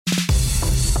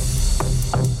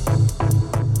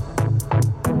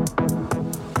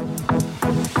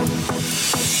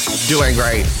Doing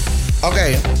great.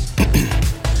 Okay.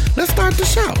 Let's start the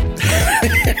show.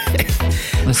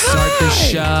 Let's start the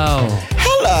show.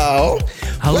 Hello.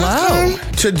 Hello.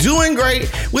 Welcome to Doing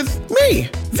Great with me,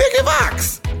 Vicky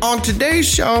Vox. On today's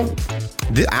show,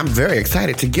 I'm very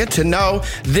excited to get to know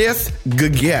this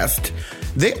good guest.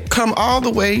 They come all the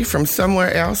way from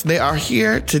somewhere else. They are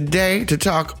here today to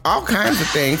talk all kinds of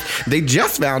things. They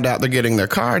just found out they're getting their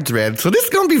cards read. So this is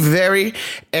going to be very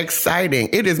exciting.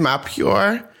 It is my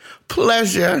pure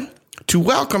pleasure to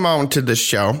welcome on to the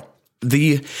show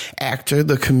the actor,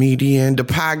 the comedian, the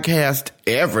podcast,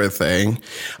 everything.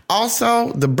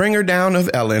 Also, the bringer down of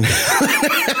Ellen.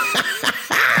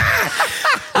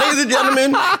 Ladies and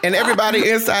gentlemen, and everybody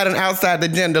inside and outside the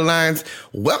gender lines,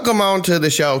 welcome on to the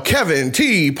show, Kevin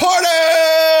T. Porter.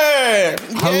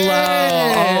 Hello.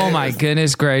 Yes. Oh my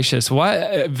goodness gracious.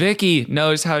 What? Vicky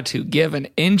knows how to give an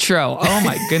intro. Oh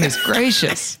my goodness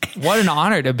gracious. What an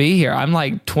honor to be here. I'm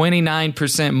like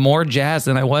 29% more jazzed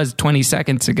than I was 20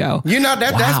 seconds ago. You know,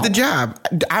 that's Wow. the job.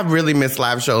 I really miss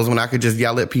live shows when I could just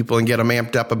yell at people and get them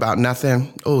amped up about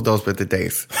nothing. Oh, those were the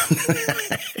days.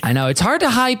 I know it's hard to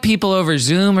hype people over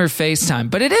Zoom or FaceTime,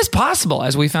 but it is possible,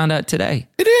 as we found out today.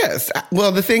 It is.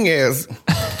 Well, the thing is,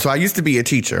 so I used to be a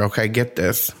teacher. Okay, get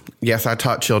this. Yes, I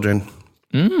taught children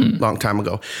long time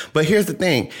ago. But here's the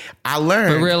thing. I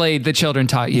learned. But really, the children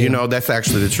taught you. You know, that's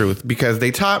actually the truth, because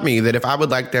they taught me that if I would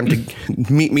like them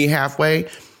to meet me halfway,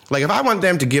 like if I want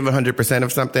them to give 100%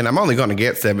 of something, I'm only going to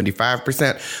get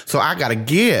 75%. So I got to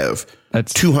give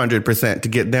 200% to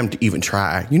get them to even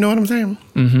try. You know what I'm saying?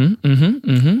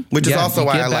 Which is also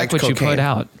why I like what cocaine. you put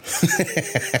out.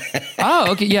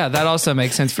 Oh, okay. Yeah, that also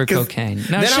makes sense for cocaine.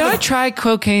 Now, should I try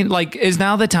cocaine? Like, is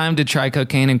now the time to try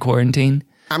cocaine in quarantine?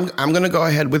 I'm going to go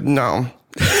ahead with no.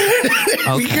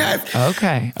 Okay.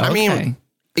 Okay. I mean,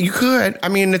 you could. I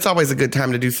mean, it's always a good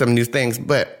time to do some new things,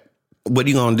 but what are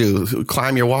you going to do?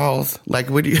 Climb your walls? Like,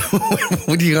 what are you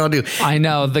going to do? I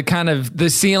know the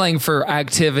ceiling for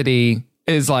activity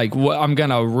is like, I'm going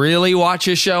to really watch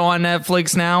a show on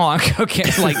Netflix now on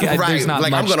cocaine. Like, Right. there's not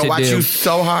like much I'm going to watch do. you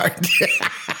so hard.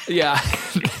 Yeah.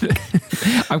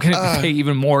 I'm going to pay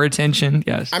even more attention.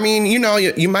 Yes. I mean, you know,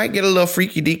 you might get a little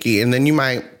freaky deaky, and then you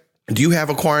might. Do you have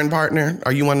a corn partner?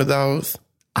 Are you one of those?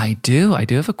 I do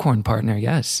have a corn partner.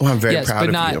 Yes. Well, I'm very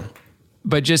proud of you.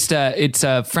 But just, it's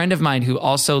a friend of mine who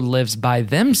also lives by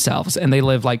themselves, and they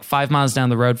live like 5 miles down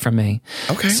the road from me.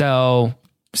 Okay. So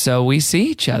we see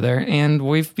each other, and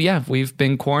we've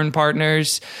been corn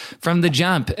partners from the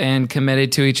jump and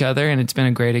committed to each other, and it's been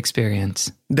a great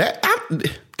experience. That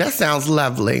sounds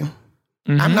lovely.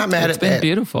 I'm not mad at that. It's been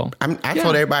beautiful. I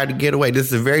told everybody to get away. This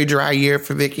is a very dry year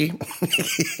for Vicky.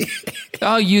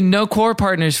 Oh, no core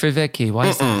partners for Vicky. Why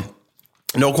is that?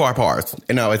 No car parts.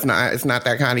 No, it's not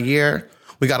that kind of year.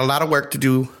 We got a lot of work to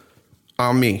do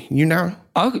on me, you know?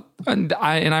 Oh, and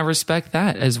I respect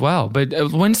that as well. But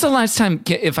when's the last time,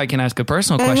 if I can ask a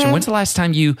personal question, when's the last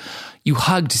time you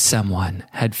hugged someone,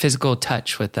 had physical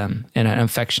touch with them in an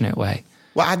affectionate way?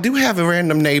 Well, I do have a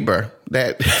random neighbor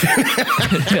that...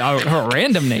 a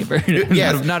random neighbor,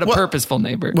 yes. not a purposeful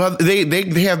neighbor. Well, they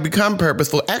have become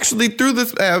purposeful. Actually, through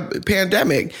this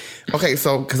pandemic. Okay,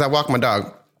 so, because I walk my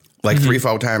dog like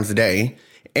 3-4 times a day.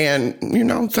 And, you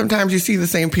know, sometimes you see the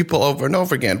same people over and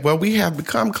over again. Well, we have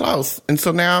become close. And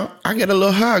so now I get a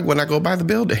little hug when I go by the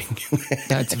building.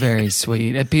 That's very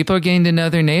sweet. And people are getting to know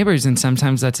their neighbors, and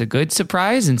sometimes that's a good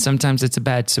surprise, and sometimes it's a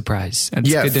bad surprise. And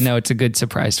it's good to know it's a good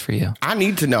surprise for you. I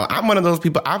need to know. I'm one of those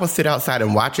people. I will sit outside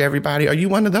and watch everybody. Are you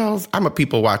one of those? I'm a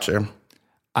people watcher.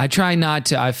 I try not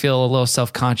to. I feel a little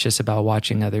self-conscious about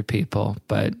watching other people,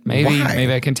 but maybe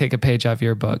I can take a page off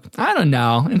your book. I don't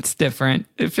know. It's different.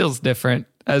 It feels different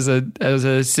as a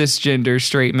cisgender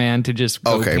straight man to just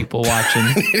go people watching.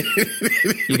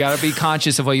 You got to be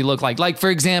conscious of what you look like. Like, for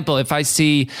example, if I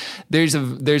see there's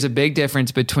a big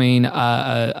difference between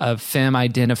a femme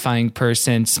identifying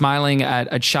person smiling at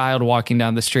a child walking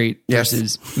down the street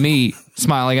versus me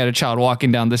smiling at a child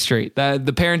walking down the street.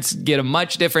 The parents get a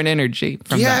much different energy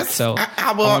from that. So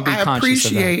I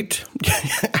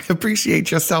appreciate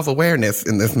your self-awareness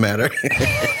in this matter.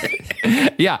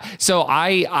 Yeah. So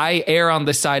I err on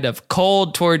the side of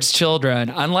cold towards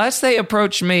children unless they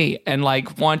approach me and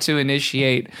like want to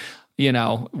initiate, you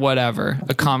know, whatever,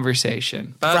 a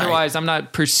conversation. But otherwise, I'm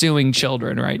not pursuing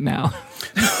children right now.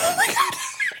 Oh my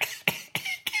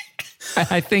God.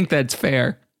 I think that's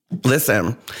fair.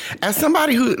 Listen, as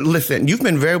somebody you've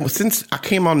been since I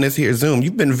came on this here Zoom,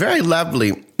 you've been very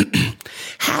lovely.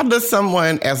 How does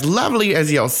someone as lovely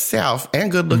as yourself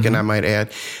and good looking, I might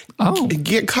add,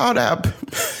 get caught up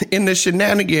in the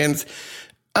shenanigans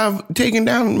of taking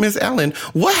down Miss Ellen?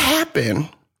 What happened?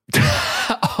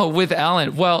 Oh, with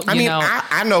Ellen. Well, I mean,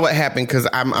 I know what happened because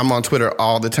I'm on Twitter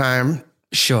all the time.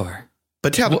 Sure.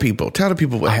 But tell the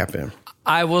people what happened.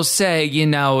 I will say,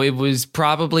 it was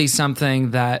probably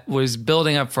something that was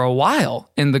building up for a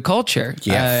while in the culture.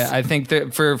 Yes. I think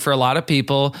that for a lot of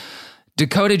people,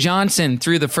 Dakota Johnson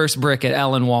threw the first brick at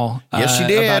Ellen Wall. Yes, she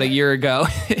did. About a year ago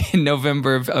in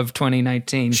November of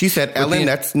 2019. She said, Ellen,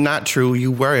 that's not true.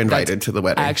 You were invited to the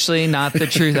wedding. Actually, not the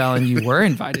truth, Ellen. You were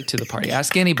invited to the party.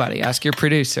 Ask anybody. Ask your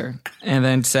producer. And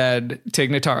then said,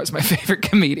 Tig Notaro's my favorite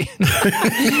comedian.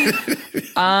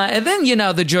 And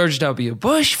then, the George W.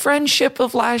 Bush friendship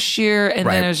of last year. And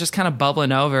then it was just kind of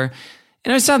bubbling over.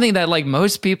 And it was something that,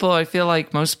 I feel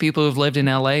like most people who've lived in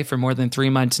LA for more than 3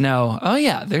 months know, oh,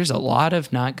 yeah, there's a lot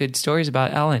of not good stories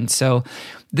about Ellen. So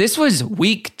this was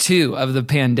week 2 of the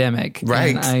pandemic.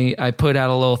 Right. And I put out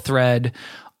a little thread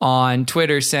on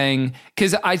Twitter saying,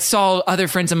 because I saw other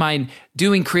friends of mine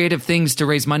doing creative things to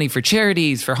raise money for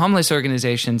charities, for homeless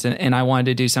organizations, and I wanted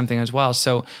to do something as well.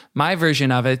 So my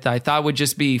version of it, I thought would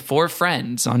just be for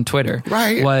friends on Twitter.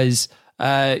 Right. Was,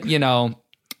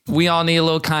 we all need a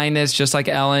little kindness, just like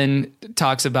Ellen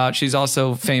talks about. She's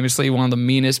also famously one of the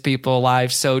meanest people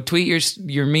alive. So tweet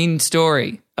your mean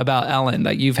story about Ellen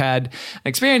that you've had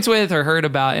experience with or heard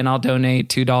about, and I'll donate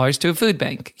 $2 to a food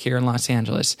bank here in Los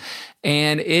Angeles.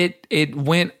 And the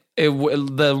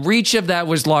reach of that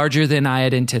was larger than I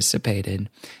had anticipated.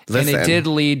 Listen. And it did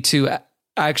lead to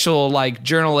actual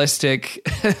journalistic,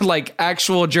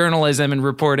 actual journalism and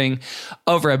reporting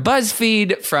over at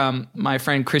BuzzFeed from my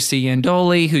friend Christy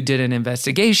Yandoli, who did an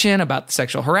investigation about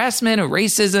sexual harassment and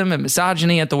racism and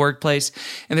misogyny at the workplace.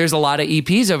 And there's a lot of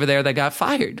EPs over there that got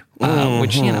fired,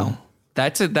 which,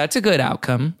 that's a good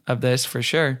outcome of this for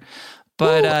sure.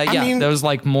 But that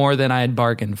was more than I had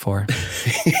bargained for.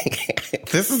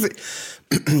 This is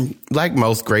like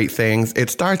most great things. It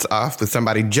starts off with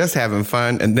somebody just having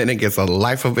fun, and then it gets a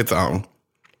life of its own.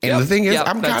 And the thing is,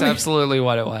 that's absolutely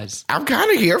what it was. I'm kind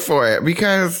of here for it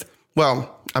because, I'm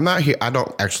not here. I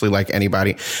don't actually like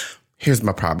anybody. Here's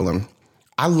my problem.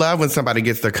 I love when somebody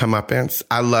gets their comeuppance.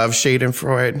 I love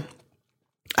Schadenfreude.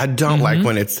 I don't like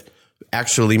when it's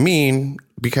actually mean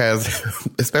because,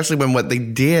 especially when what they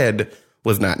did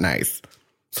was not nice.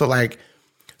 So,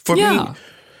 for me,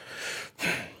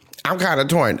 I'm kind of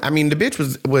torn. I mean, the bitch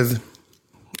was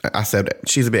I said it.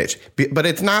 She's a bitch. But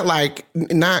it's not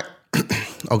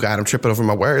oh God, I'm tripping over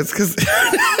my words because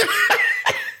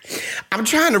I'm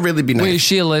trying to really be nice. Wait, is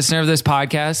she a listener of this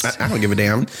podcast? I don't give a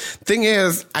damn. Thing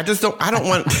is, I don't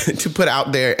want to put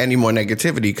out there any more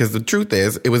negativity because the truth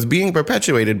is it was being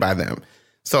perpetuated by them.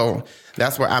 So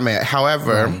that's where I'm at.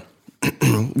 However,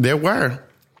 there were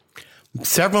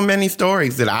many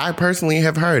stories that I personally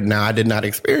have heard. Now, I did not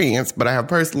experience, but I have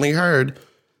personally heard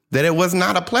that it was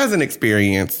not a pleasant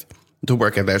experience to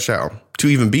work at that show, to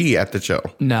even be at the show.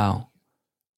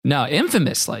 No,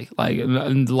 infamously,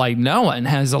 no one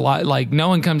has a lot, no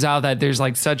one comes out that there's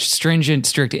such stringent,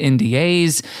 strict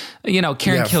NDAs.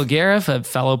 Karen Kilgariff, a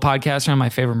fellow podcaster on My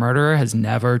Favorite Murderer, has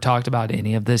never talked about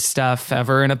any of this stuff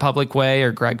ever in a public way,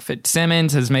 or Greg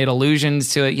Fitzsimmons has made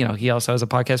allusions to it. He also has a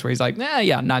podcast where he's like,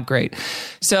 not great.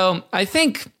 So I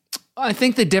think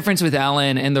the difference with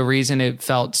Ellen and the reason it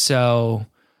felt so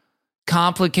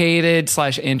complicated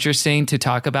 / interesting to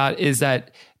talk about is that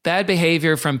bad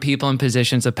behavior from people in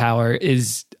positions of power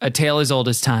is a tale as old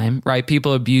as time, right?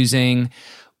 People abusing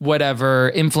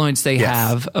whatever influence they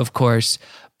have, of course.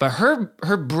 But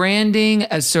her branding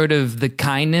as sort of the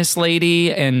kindness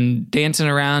lady and dancing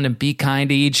around and be kind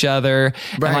to each other.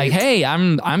 Right. And hey,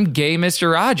 I'm gay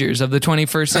Mr. Rogers of the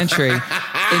 21st century.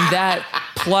 And that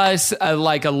plus a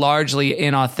largely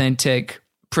inauthentic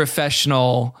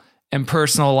professional and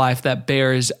personal life that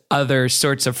bears other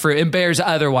sorts of fruit and bears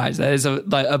otherwise. That is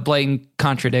a blatant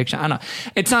contradiction. I don't know.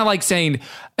 It's not like saying,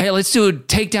 hey, let's do a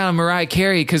takedown of Mariah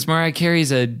Carey because Mariah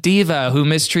Carey's a diva who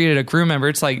mistreated a crew member.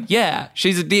 It's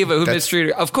she's a diva who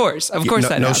mistreated. Of course that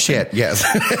happened. No shit. Yes.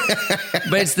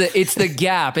 But it's the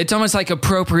gap. It's almost like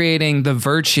appropriating the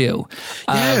virtue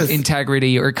of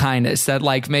integrity or kindness that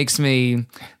makes me,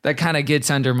 that kind of gets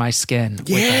under my skin with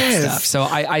that stuff. So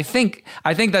I think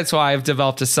that's why I've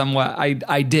developed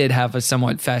I did have a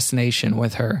somewhat fascination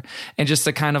with her, and just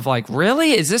the kind of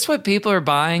really, is this what people are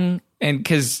buying? And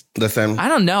because listen, I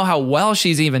don't know how well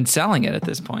she's even selling it at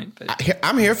this point. But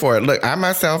I'm here for it. Look, I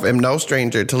myself am no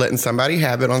stranger to letting somebody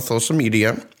have it on social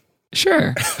media.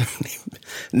 Sure.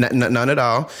 None at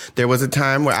all. There was a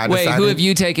time where I decided... Wait, who have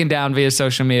you taken down via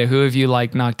social media? Who have you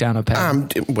knocked down a peg?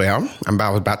 I'm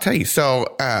about to tell you. So,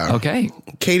 okay.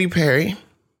 Katy Perry.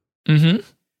 Mm-hmm.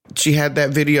 She had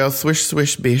that video, Swish,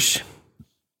 Swish, Bish.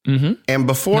 Mm-hmm. And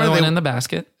before... No one in the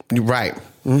basket. Right.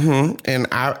 And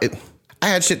I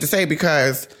had shit to say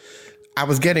because I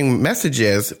was getting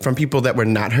messages from people that were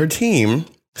not her team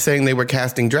saying they were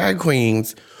casting drag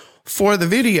queens for the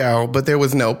video, but there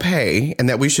was no pay and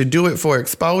that we should do it for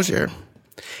exposure.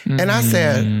 And I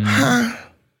said, huh?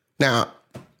 Now,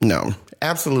 no,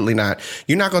 absolutely not.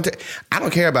 You're not going to, I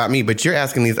don't care about me, but you're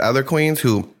asking these other queens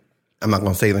who, I'm not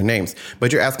going to say their names,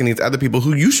 but you're asking these other people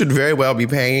who you should very well be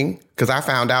paying because I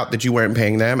found out that you weren't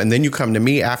paying them. And then you come to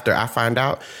me after I find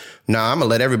out. No, I'm going to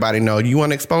let everybody know. You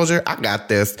want exposure? I got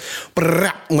this.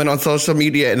 Went on social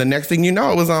media, and the next thing you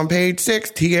know, it was on page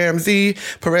 6,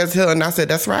 TMZ, Perez Hill. And I said,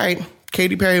 that's right.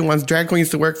 Katy Perry wants drag queens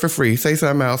to work for free. Say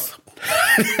something else.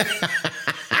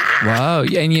 Whoa.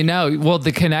 And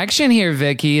the connection here,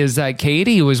 Vicky, is that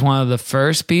Katy was one of the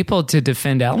first people to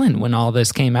defend Ellen when all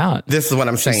this came out. This is what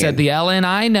I'm saying. She said, the Ellen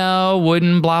I know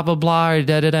wouldn't blah, blah, blah, or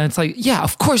da-da-da. It's like, yeah,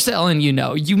 of course the Ellen you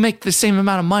know. You make the same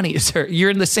amount of money as her. You're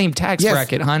in the same tax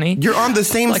bracket, honey. You're on the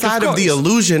same side of the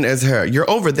illusion as her. You're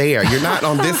over there. You're not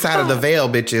on this side of the veil,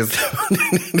 bitches.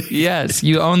 Yes,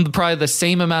 you own probably the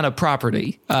same amount of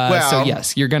property. So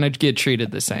yes, you're going to get treated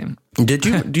the same. Do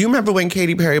you remember when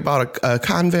Katy Perry bought a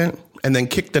convent and then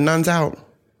kicked the nuns out?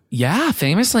 Yeah,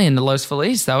 famously in the Los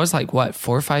Feliz. That was like, what,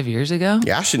 4 or 5 years ago?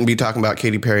 Yeah, I shouldn't be talking about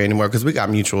Katy Perry anymore because we got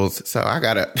mutuals. So I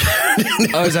got to...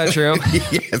 Oh, is that true?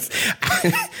 Yes.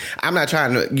 I'm not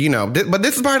trying to, but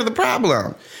this is part of the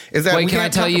problem. Is that Wait, can I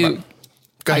tell you...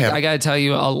 Go ahead. I got to tell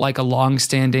you a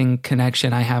long-standing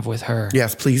connection I have with her.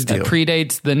 Yes, please do. That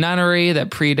predates the nunnery,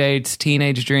 that predates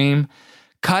Teenage Dream.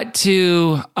 Cut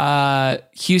to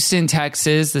Houston,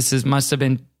 Texas. This must have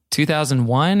been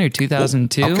 2001 or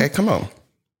 2002. Okay, come on.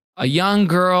 A young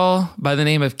girl by the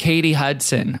name of Katie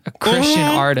Hudson, a Christian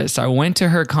artist. I went to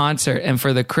her concert, and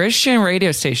for the Christian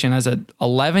radio station as an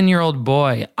 11-year-old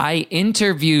boy, I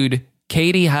interviewed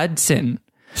Katie Hudson.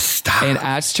 Stop. And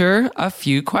asked her a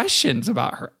few questions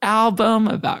about her album,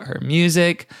 about her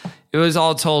music. It was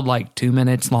all told like 2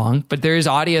 minutes long, but there is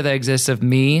audio that exists of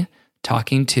me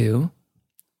talking to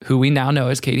who we now know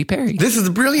as Katy Perry. This is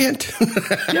brilliant.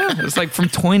 Yeah, it was like from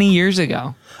 20 years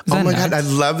ago. Oh my God, I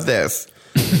love this.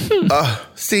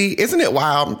 See, isn't it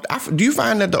wild? Do you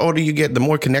find that the older you get, the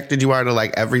more connected you are to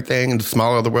like everything and the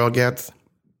smaller the world gets?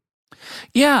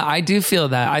 Yeah, I do feel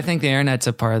that. I think the internet's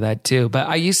a part of that too. But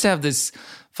I used to have this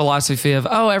philosophy of,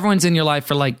 everyone's in your life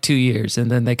for like 2 years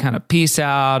and then they kind of peace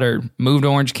out or move to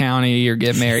Orange County or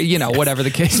get married, whatever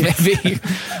the case may be.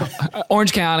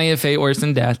 Orange County, a fate worse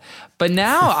than death. But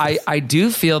now I do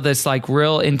feel this like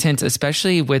real intense,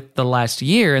 especially with the last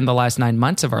year and the last 9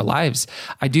 months of our lives.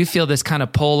 I do feel this kind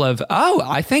of pull of,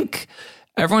 I think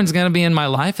everyone's going to be in my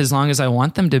life as long as I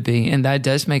want them to be. And that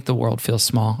does make the world feel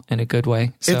small in a good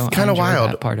way. So it's kind of wild.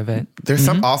 That part of it. There's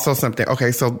also something.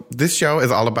 Okay, so this show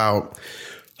is all about,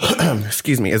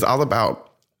 is all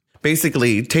about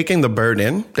basically taking the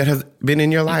burden that has been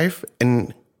in your life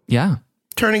and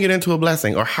turning it into a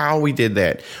blessing, or how we did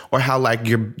that, or how like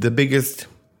the biggest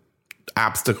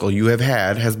obstacle you have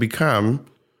had has become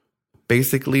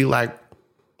basically like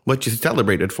what you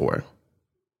celebrated for.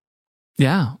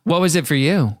 Yeah. What was it for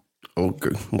you? Oh,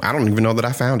 I don't even know that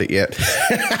I found it yet.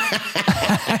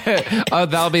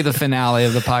 That'll be the finale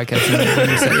of the podcast.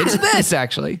 It's this,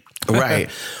 actually. Right.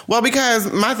 Well,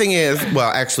 because my thing is,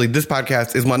 actually, this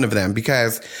podcast is one of them,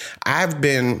 because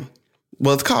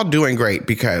it's called Doing Great,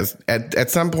 because at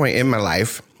some point in my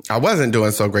life, I wasn't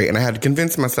doing so great, and I had to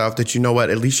convince myself that, you know what,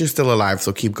 at least you're still alive,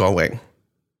 so keep going.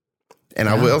 And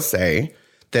I will say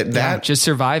that just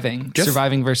surviving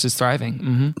versus thriving.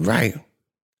 Mm-hmm. Right.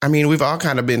 I mean, we've all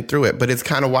kind of been through it, but it's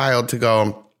kind of wild to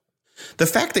go, the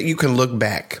fact that you can look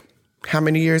back, how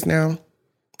many years now?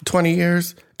 20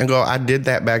 years, and go, I did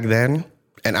that back then,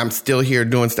 and I'm still here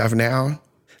doing stuff now.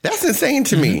 That's insane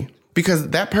to me, because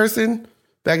that person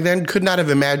back then could not have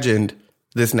imagined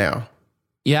this now.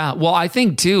 Yeah. Well, I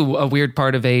think too, a weird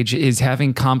part of age is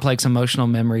having complex emotional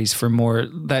memories for more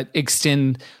that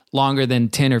extend longer than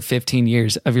 10 or 15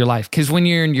 years of your life. Because when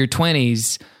you're in your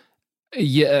 20s,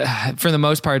 for the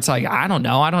most part, it's like, I don't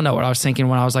know what I was thinking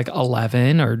when I was like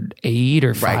 11 or 8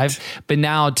 or 5. Right. But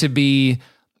now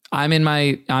I'm in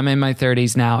my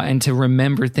 30s now, and to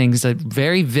remember things that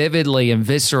very vividly and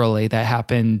viscerally that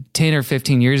happened 10 or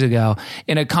 15 years ago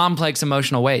in a complex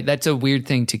emotional way, that's a weird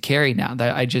thing to carry now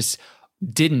that I just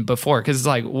didn't before. Because it's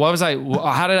like,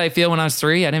 how did I feel when I was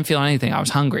 3? I didn't feel anything. I was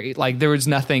hungry. Like there was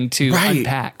nothing to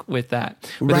unpack with that.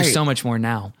 But there's so much more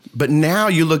now. But now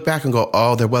you look back and go,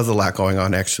 oh, there was a lot going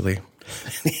on actually.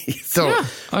 So, yeah.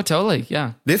 Oh, totally.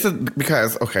 Yeah. This is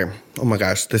because, okay. Oh my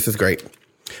gosh, this is great.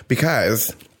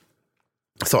 Because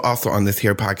So also on this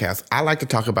here podcast, I like to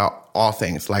talk about all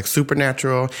things like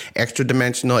supernatural, extra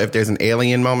dimensional, if there's an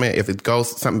alien moment, if it's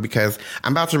ghost, something, because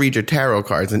I'm about to read your tarot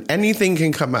cards and anything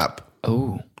can come up.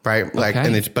 Oh, right. Like,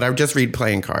 okay. but I just read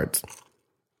playing cards.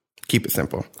 Keep it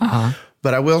simple. Uh-huh.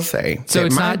 But I will say, so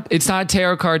it's not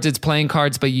tarot cards, it's playing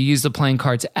cards, but you use the playing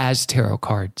cards as tarot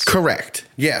cards. Correct.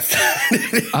 Yes.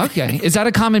 Okay. Is that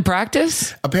a common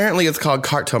practice? Apparently it's called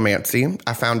cartomancy.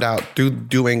 I found out through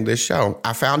doing this show.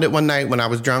 I found it one night when I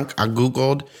was drunk. I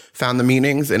Googled, found the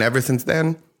meanings, and ever since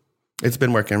then, it's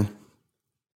been working.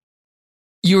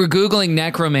 You were Googling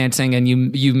necromancing and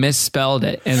you misspelled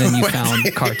it, and then you found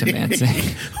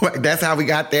cartomancy. That's how we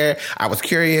got there. I was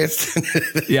curious.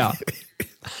 Yeah.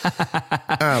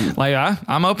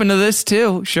 I'm open to this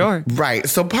too. Sure. Right.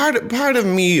 So part of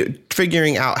me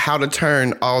figuring out how to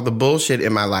turn all the bullshit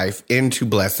in my life into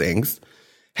blessings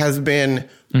has been,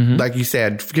 like you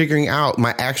said, figuring out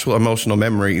my actual emotional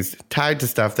memories tied to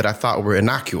stuff that I thought were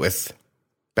innocuous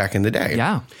back in the day.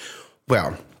 Yeah.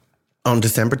 Well, on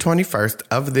December 21st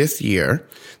of this year,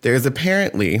 there is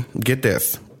apparently, get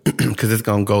this, because it's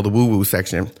going to go the woo-woo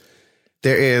section.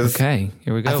 There is, okay,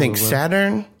 here we go. I think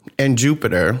Saturn and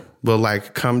Jupiter will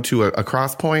like come to a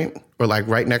cross point or like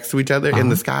right next to each other in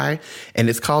the sky. And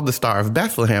it's called the Star of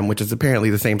Bethlehem, which is apparently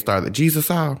the same star that Jesus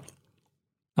saw.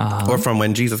 Or from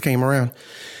when Jesus came around.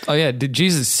 Oh, yeah. Did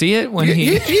Jesus see it when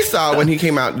he saw it when he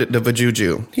came out the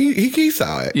Vajuju. He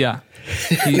saw it. Yeah.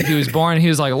 He was born. He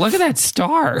was like, look at that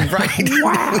star. Right.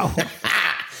 Wow.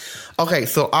 Okay.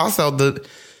 So also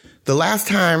the last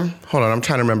time, hold on, I'm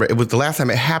trying to remember. It was the last time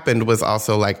it happened was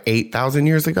also like 8,000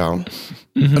 years ago.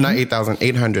 Not 8,000,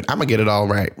 800. I'm going to get it all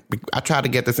right. I tried to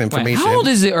get this information. Wait, how old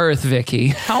is the Earth, Vicky?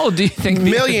 How old do you think?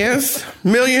 Millions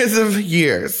of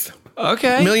years.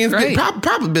 Okay. Millions, great.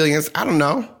 probably billions. I don't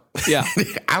know. Yeah.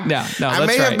 I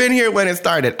may have been here when it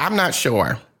started. I'm not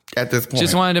sure at this point.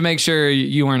 Just wanted to make sure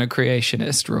you weren't a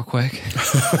creationist real quick.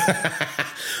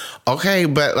 Okay,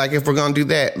 but like if we're going to do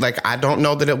that, like I don't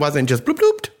know that it wasn't just bloop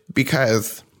blooped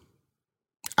because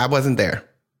I wasn't there.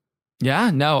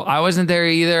 Yeah, no, I wasn't there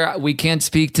either. We can't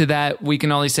speak to that. We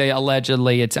can only say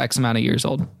allegedly it's X amount of years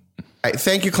old. Right,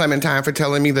 thank you, Clementine, for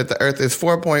telling me that the Earth is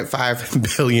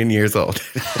 4.5 billion years old.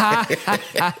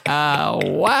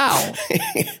 Wow.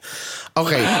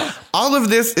 Okay, all of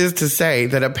this is to say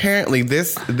that apparently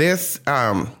this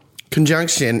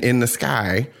conjunction in the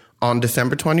sky on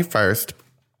December 21st,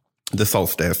 the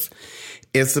solstice,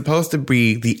 is supposed to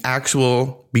be the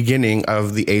actual beginning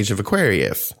of the age of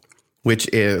Aquarius, which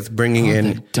is bringing in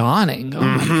the dawning. Oh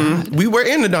my God. We were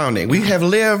in the dawning. We have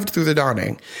lived through the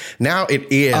dawning. Now it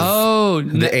is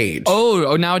the age.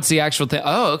 Oh, now it's the actual thing.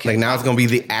 Oh, okay. Like now it's going to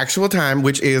be the actual time,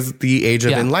 which is the age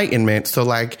of enlightenment. So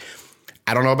like,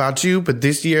 I don't know about you, but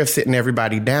this year sitting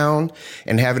everybody down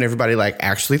and having everybody like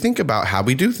actually think about how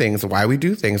we do things, why we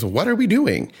do things, what are we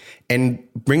doing, and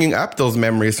bringing up those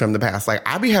memories from the past. Like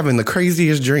I be having the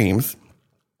craziest dreams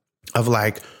of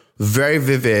like very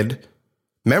vivid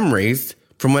memories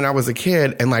from when I was a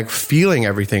kid and like feeling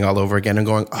everything all over again and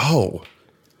going, oh,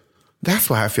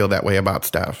 that's why I feel that way about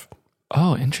stuff.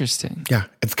 Oh, interesting. Yeah,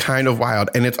 it's kind of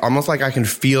wild. And it's almost like I can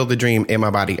feel the dream in my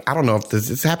body. I don't know if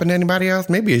this happened to anybody else.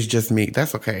 Maybe it's just me.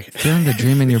 That's okay. Feeling the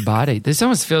dream in your body. This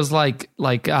almost feels like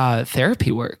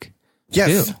therapy work.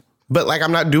 Yes. Too. But like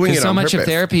I'm not doing it on so much purpose. Of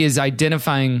therapy is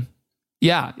identifying.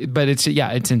 Yeah, but it's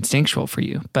instinctual for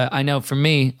you. But I know for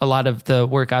me, a lot of the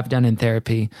work I've done in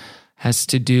therapy has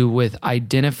to do with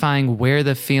identifying where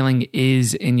the feeling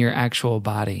is in your actual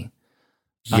body.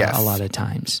 Yes. A lot of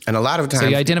times. And a lot of times. So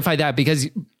you identify that because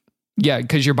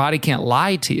your body can't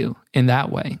lie to you in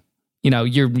that way. You know,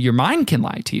 your mind can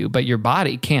lie to you, but your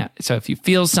body can't. So if you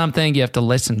feel something, you have to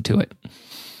listen to it.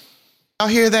 I'll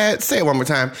hear that. Say it one more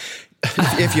time.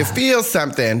 If you feel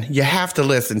something, you have to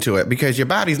listen to it because your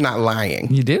body's not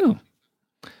lying. You do.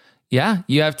 Yeah,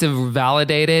 you have to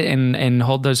validate it and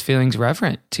hold those feelings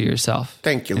reverent to yourself.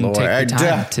 Thank you, and Lord. Take the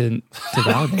time to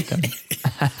validate them.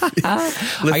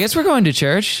 I guess we're going to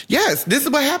church. Yes, this is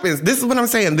what happens. This is what I'm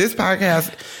saying. This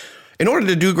podcast, in order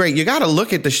to do great, you got to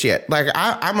look at the shit. Like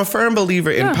I'm a firm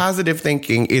believer in positive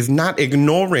thinking is not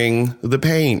ignoring the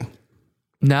pain.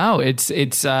 No, it's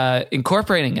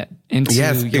incorporating it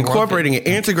into incorporating it,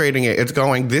 integrating it. It's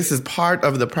going, this is part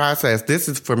of the process. This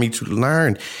is for me to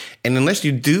learn. And unless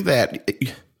you do that,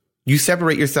 you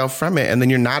separate yourself from it and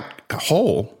then you're not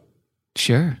whole.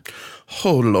 Sure.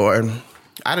 Oh, Lord.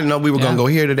 I didn't know we were going to go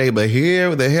here today, but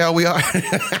here the hell we are.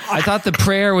 I thought the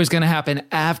prayer was going to happen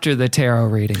after the tarot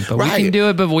reading, but we can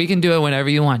do it whenever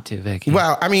you want to, Vicky.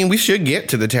 Well, I mean, we should get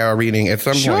to the tarot reading at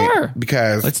some point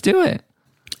because let's do it.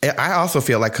 I also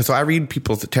feel like, because I read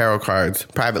people's tarot cards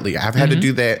privately. I've had to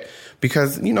do that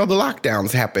because, the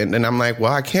lockdowns happened. And I'm like,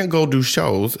 well, I can't go do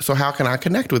shows. So how can I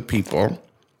connect with people?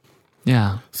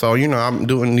 Yeah. So, I'm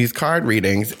doing these card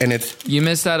readings and You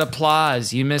miss that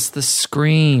applause. You miss the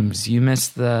screams. You miss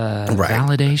the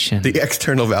validation. The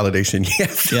external validation.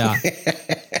 Yes. Yeah.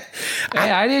 Hey,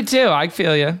 I did too. I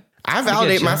feel you. I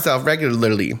validate myself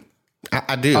regularly.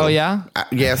 I do. Oh, yeah?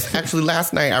 Yes. Actually,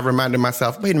 last night I reminded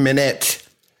myself, wait a minute.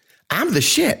 I'm the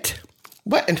shit.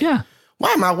 What? Yeah.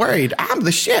 Why am I worried? I'm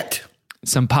the shit.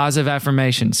 Some positive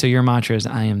affirmation. So your mantra is,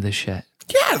 I am the shit.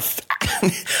 Yes.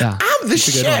 Yeah. I'm the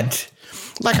shit.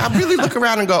 Like, I really look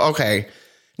around and go, okay,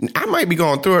 I might be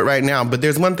going through it right now, but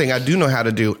there's one thing I do know how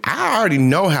to do. I already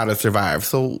know how to survive.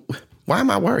 So why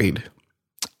am I worried?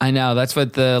 I know. That's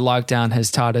what the lockdown has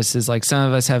taught us, is like some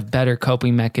of us have better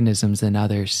coping mechanisms than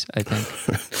others, I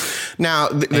think. Now,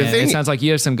 the thing... It sounds like you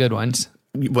have some good ones.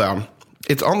 Well,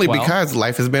 it's only because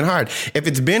life has been hard. If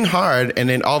it's been hard and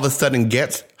then all of a sudden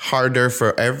gets harder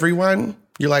for everyone...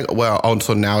 You're like, well,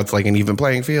 so now it's like an even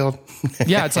playing field.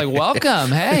 Yeah, it's like,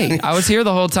 welcome. Hey, I was here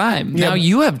the whole time. Now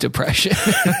you have depression.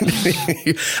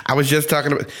 I was just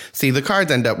talking about, the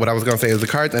cards end up, what I was going to say is the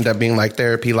cards end up being like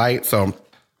therapy light. So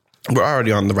we're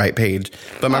already on the right page.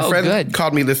 But my friend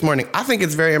called me this morning. I think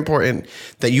it's very important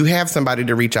that you have somebody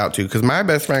to reach out to, because my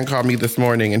best friend called me this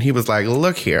morning and he was like,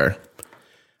 look here,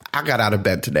 I got out of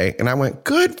bed today. And I went,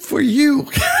 good for you.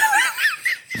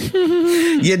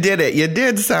 You did it. You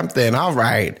did something. All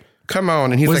right. Come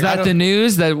on. And he's was like, that the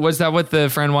news? Was that what the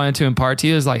friend wanted to impart to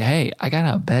you? Is like, hey, I got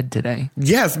out of bed today.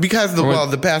 Yes, because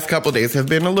the past couple of days have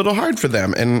been a little hard for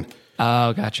them. And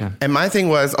oh, gotcha. And my thing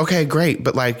was, okay, great,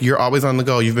 but like, you're always on the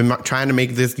go. You've been trying to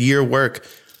make this year work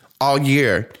all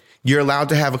year. You're allowed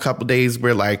to have a couple of days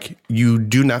where like you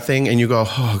do nothing and you go,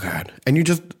 oh God, and you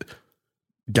just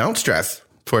don't stress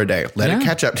for a day. Let it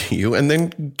catch up to you, and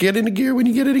then get into gear when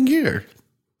you get it in gear.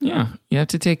 Yeah, you have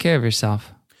to take care of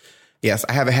yourself. Yes,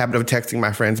 I have a habit of texting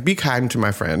my friends, be kind to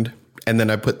my friend, and then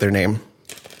I put their name.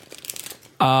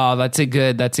 Oh, that's a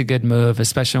good move,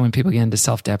 especially when people get into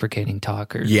self-deprecating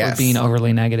talk or being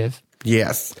overly negative.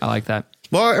 Yes. I like that.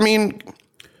 Well, I mean,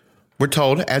 we're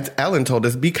told, as Ellen told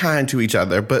us, be kind to each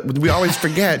other, but we always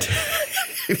forget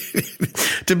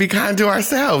to be kind to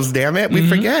ourselves, damn it. We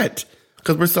forget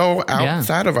because we're so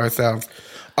outside of ourselves.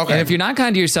 Okay. And if you're not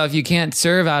kind to yourself, you can't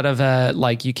serve out of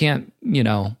you can't,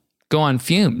 go on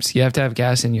fumes. You have to have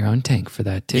gas in your own tank for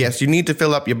that too. Yes, you need to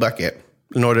fill up your bucket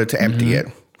in order to empty it.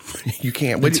 You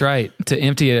can't. That's right. To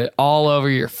empty it all over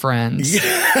your friends.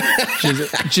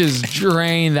 just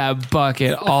drain that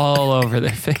bucket all over their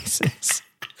faces.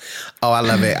 Oh, I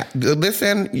love it.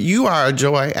 Listen, you are a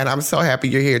joy, and I'm so happy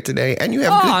you're here today. And you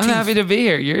have good I'm teeth. happy to be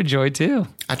here. You're a joy too.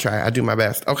 I try. I do my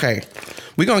best. Okay.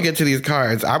 We're going to get to these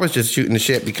cards. I was just shooting the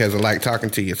shit because I like talking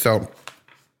to you. So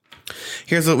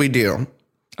here's what we do.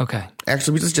 Okay.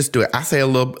 Actually, we just do it. I say a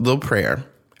little prayer,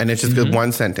 and it's just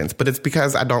one sentence. But it's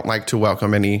because I don't like to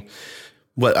welcome any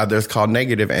what others call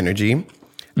negative energy.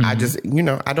 I just,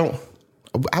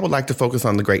 I would like to focus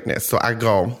on the greatness. So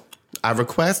I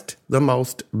request the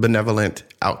most benevolent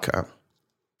outcome.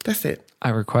 That's it. I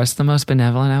request the most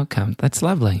benevolent outcome. That's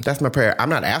lovely. That's my prayer. I'm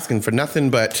not asking for nothing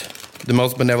but the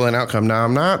most benevolent outcome. Now,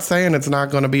 I'm not saying it's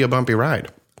not going to be a bumpy ride.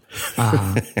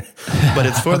 But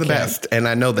it's for the best, and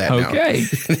I know that now.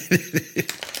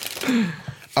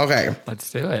 Okay.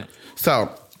 Let's do it.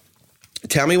 So,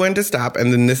 tell me when to stop,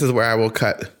 and then this is where I will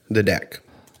cut the deck.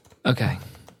 Okay.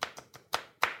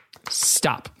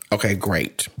 Stop. Okay,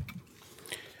 great.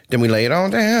 Then we lay it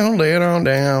on down.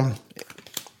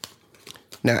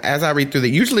 Now, as I read through that,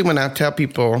 usually when I tell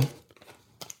people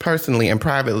personally and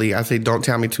privately, I say, don't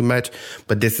tell me too much,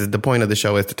 but this is the point of the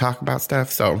show, is to talk about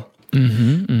stuff. So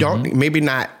don't, maybe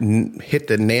not hit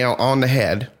the nail on the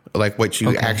head, like what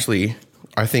you actually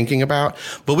are thinking about,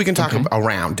 but we can talk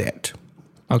around it.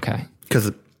 Okay.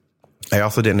 Because I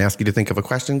also didn't ask you to think of a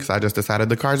question, because I just decided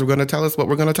the cards were going to tell us what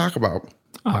we're going to talk about.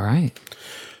 All right.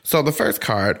 So the first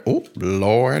card, oh,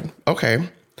 Lord. Okay.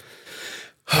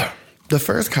 The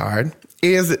first card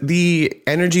is the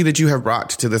energy that you have brought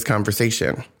to this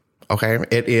conversation. Okay.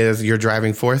 It is your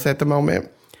driving force at the moment.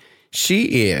 She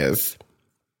is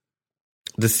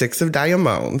the Six of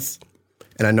Diamonds.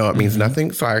 And I know it means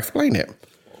nothing, so I explain it.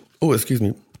 Oh, excuse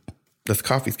me. This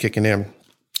coffee's kicking in.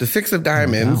 The Six of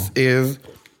Diamonds is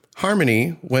harmony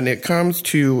when it comes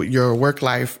to your work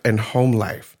life and home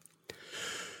life.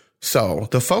 So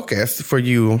the focus for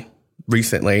you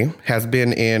recently has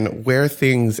been in where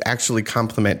things actually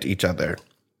complement each other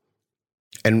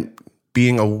and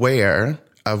being aware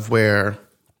of where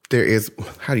there is,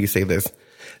 how do you say this?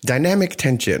 Dynamic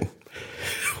tension.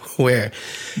 Where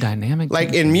dynamic like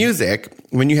tension. In music,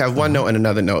 when you have one note and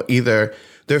another note, either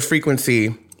their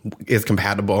frequency is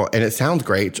compatible and it sounds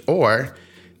great, or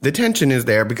the tension is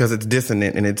there because it's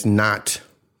dissonant and it's not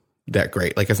that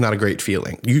great. Like, it's not a great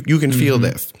feeling. You can feel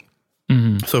this.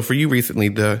 Mm-hmm. So for you recently,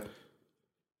 the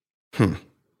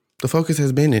focus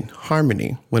has been in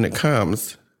harmony when it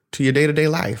comes to your day-to-day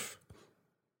life.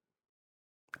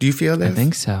 Do you feel this? I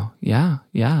think so. Yeah,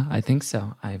 I think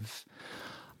so.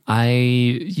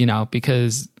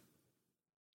 Because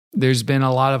there's been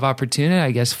a lot of opportunity,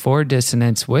 I guess, for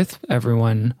dissonance with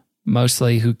everyone,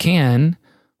 mostly who can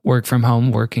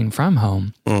working from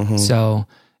home. Mm-hmm. So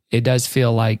it does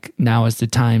feel like now is the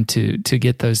time to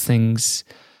get those things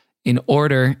in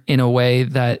order in a way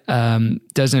that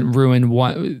doesn't ruin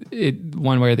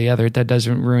one way or the other, that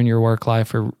doesn't ruin your work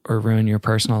life or ruin your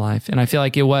personal life. And I feel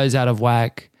like it was out of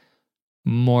whack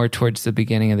more towards the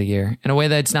beginning of the year in a way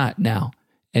that it's not now.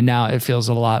 And now it feels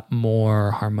a lot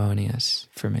more harmonious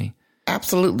for me.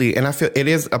 Absolutely. And I feel it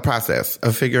is a process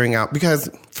of figuring out, because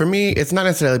for me, it's not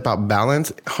necessarily about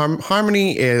balance.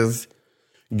 Harmony is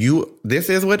this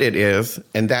is what it is,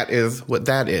 and that is what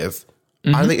that is.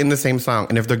 Mm-hmm. Are they in the same song?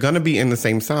 And if they're going to be in the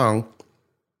same song,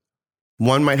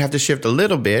 one might have to shift a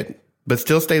little bit, but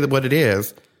still stay what it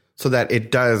is so that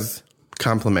it does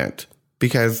complement.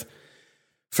 Because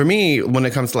for me, when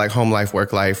it comes to like home life,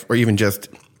 work life, or even just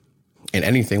in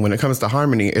anything, when it comes to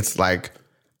harmony, it's like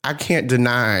I can't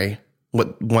deny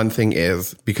what one thing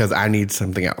is because I need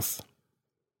something else.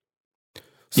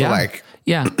 So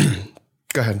yeah.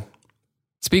 Go ahead.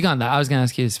 Speak on that. I was going to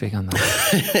ask you to speak on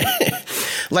that.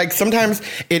 Like, sometimes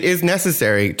it is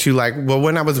necessary to, like, well,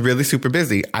 when I was really super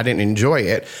busy, I didn't enjoy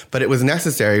it, but it was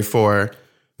necessary for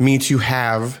me to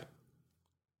have,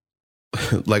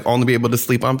 like, only be able to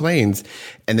sleep on planes.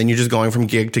 And then you're just going from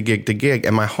gig to gig to gig.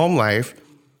 And my home life,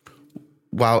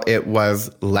 while it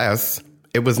was less,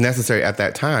 it was necessary at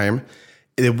that time.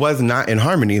 It was not in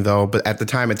harmony, though, but at the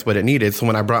time it's what it needed. So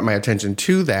when I brought my attention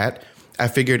to that, I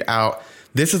figured out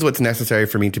this is what's necessary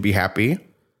for me to be happy.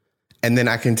 And then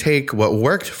I can take what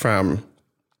worked from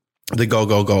the go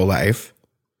life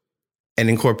and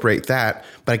incorporate that,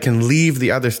 but I can leave the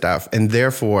other stuff. And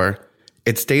therefore,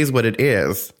 it stays what it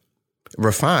is,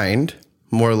 refined,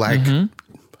 more like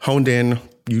honed in.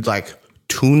 You like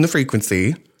tune the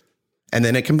frequency, and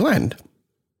then it can blend.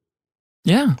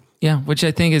 Yeah, which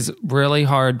I think is really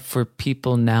hard for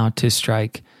people now to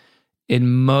strike in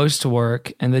most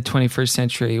work in the 21st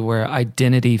century, where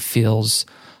identity feels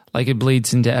like it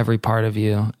bleeds into every part of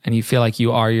you, and you feel like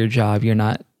you are your job. You're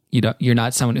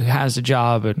not someone who has a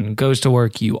job and goes to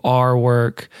work. You are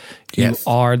work. Yes.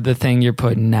 You are the thing you're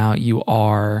putting out. You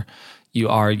are,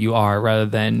 rather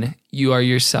than you are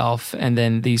yourself. And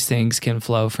then these things can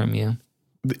flow from you.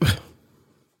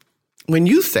 When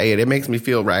you say it, it makes me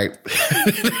feel right.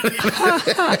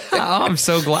 Oh, I'm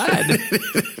so glad.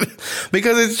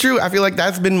 Because it's true. I feel like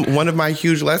that's been one of my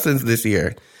huge lessons this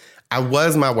year. I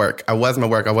was my work.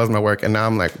 And now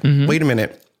I'm like, wait a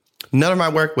minute. None of my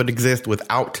work would exist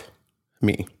without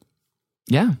me.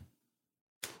 Yeah.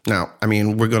 Now, I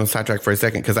mean, we're going to sidetrack for a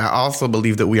second, because I also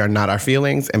believe that we are not our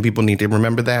feelings, and people need to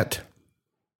remember that.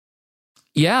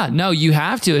 Yeah, no, you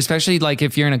have to, especially like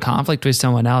if you're in a conflict with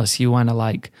someone else, you want to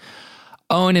like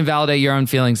own and validate your own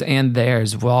feelings and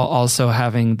theirs, while also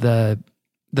having the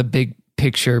big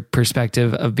picture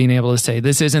perspective of being able to say,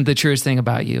 this isn't the truest thing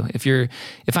about you.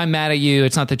 If I'm mad at you,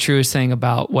 it's not the truest thing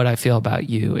about what I feel about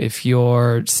you. If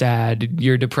you're sad,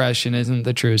 your depression isn't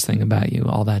the truest thing about you,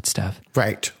 all that stuff.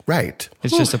 Right.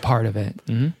 It's just a part of it.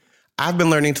 Mm-hmm. I've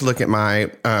been learning to look at my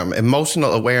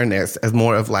emotional awareness as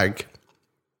more of like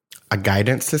a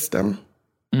guidance system,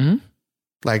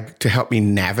 like to help me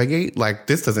navigate, like,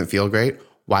 this doesn't feel great.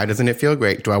 Why doesn't it feel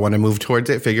great? Do I want to move towards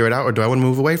it, figure it out, or do I want to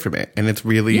move away from it? And it's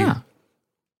really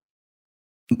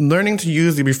learning to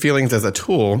use your feelings as a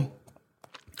tool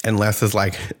and less as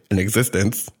like an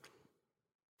existence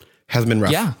has been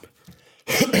rough. Yeah.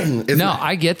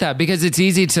 I get that, because it's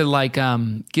easy to like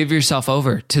give yourself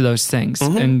over to those things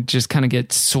and just kind of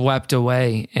get swept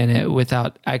away in it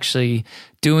without actually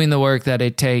doing the work that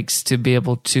it takes to be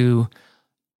able to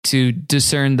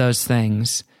discern those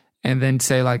things and then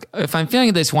say, like, if I'm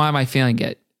feeling this, why am I feeling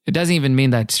it? It doesn't even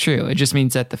mean that's true. It just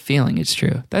means that the feeling is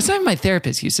true. That's what my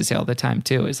therapist used to say all the time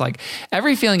too. It's like,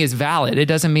 every feeling is valid. It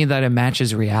doesn't mean that it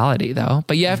matches reality though,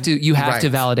 but you have to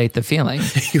validate the feeling.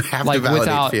 You have to validate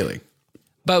the feeling.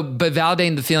 But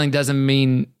validating the feeling doesn't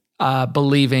mean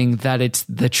believing that it's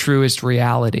the truest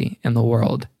reality in the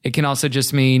world. It can also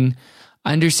just mean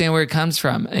understand where it comes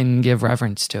from and give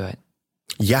reverence to it.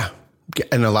 Yeah.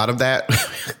 And a lot of that,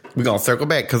 we're going to circle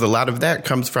back, because a lot of that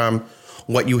comes from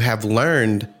what you have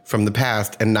learned from the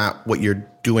past and not what you're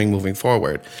doing moving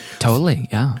forward. Totally,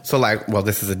 yeah. So like, well,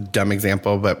 this is a dumb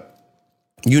example, but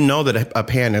you know that a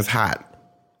pan is hot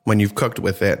when you've cooked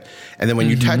with it. And then when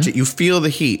you touch it, you feel the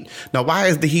heat. Now, why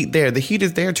is the heat there? The heat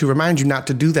is there to remind you not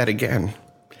to do that again.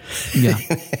 Yeah.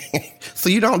 So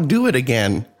you don't do it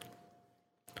again.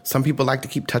 Some people like to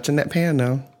keep touching that pan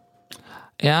now.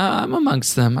 Yeah, I'm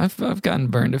amongst them. I've gotten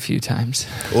burned a few times.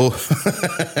 Oh.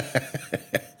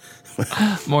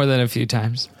 More than a few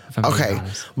times. Okay.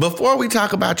 Before we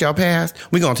talk about your past,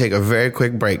 we're going to take a very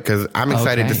quick break because I'm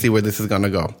excited to see where this is going to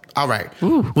go. All right.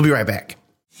 Ooh. We'll be right back.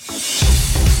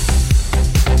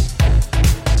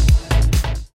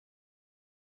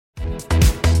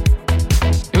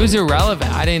 It was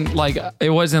irrelevant. It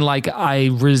wasn't like I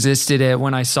resisted it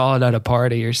when I saw it at a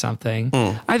party or something.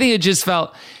 I think it just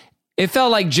felt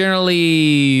like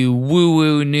generally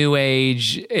woo-woo new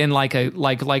age and like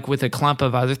with a clump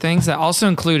of other things that also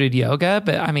included yoga.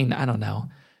 But I mean, I don't know.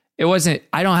 It wasn't,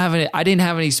 I didn't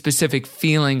have any specific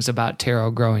feelings about tarot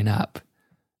growing up,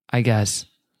 I guess.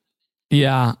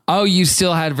 Yeah. Oh, you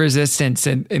still had resistance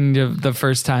in the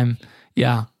first time.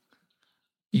 Yeah.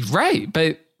 Right.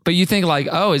 But you think like,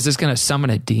 oh, is this going to summon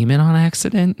a demon on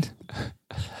accident?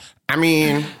 I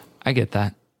mean, I get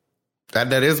that.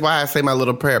 That is why I say my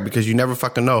little prayer, because you never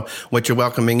fucking know what you're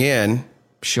welcoming in.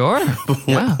 Sure.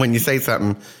 Yeah. When you say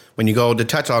something, when you go to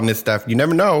touch on this stuff, you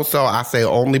never know. So I say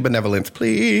only benevolence,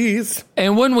 please.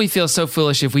 And wouldn't we feel so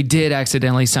foolish if we did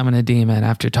accidentally summon a demon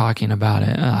after talking about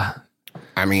it?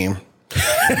 I mean, the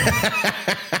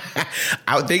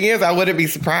thing is, I wouldn't be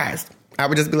surprised. I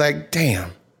would just be like,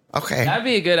 damn. Okay. That'd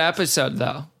be a good episode,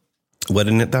 though.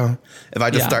 Wouldn't it, though? If I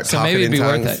just start talking maybe it'd in be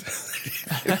tongues.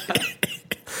 Worth it.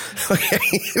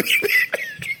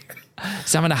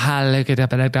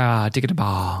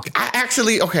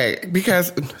 Okay.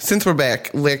 Because since we're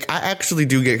back, Lick, I actually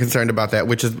do get concerned about that,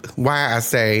 which is why I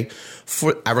say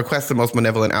I request the most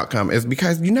benevolent outcome, is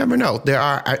because you never know. There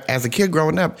are, as a kid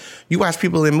growing up, you watch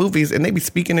people in movies and they be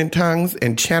speaking in tongues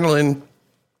and channeling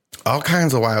all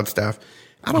kinds of wild stuff.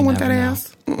 I don't want that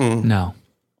ass. Mm-mm. No,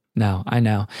 I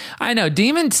know.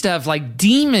 Demon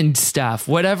stuff,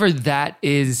 whatever that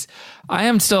is, I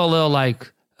am still a little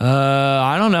like,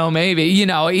 I don't know, maybe,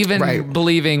 even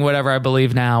believing whatever I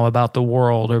believe now about the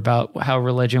world or about how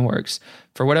religion works.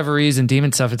 For whatever reason,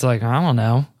 demon stuff, it's like, I don't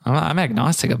know. I'm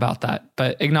agnostic about that,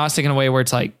 but agnostic in a way where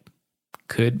it's like,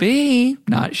 could be,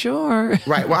 not sure.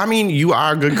 Right. Well, I mean, you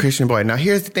are a good Christian boy. Now,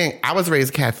 here's the thing. I was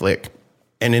raised Catholic,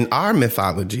 and in our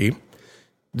mythology,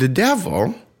 the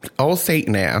devil, old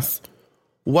Satan ass,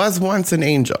 was once an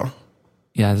angel.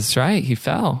 Yeah, that's right. He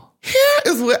fell.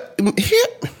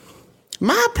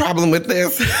 My problem with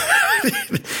this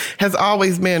has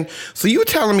always been, so you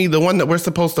telling me the one that we're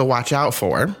supposed to watch out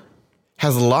for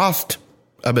has lost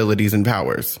abilities and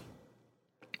powers.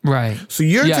 Right. So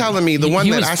you're telling me the one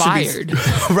that I should be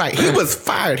fired. Right. He was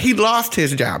fired. He lost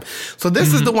his job. So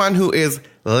this is the one who is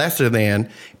lesser than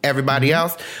everybody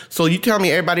else. So you tell me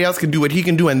everybody else can do what he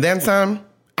can do and then some?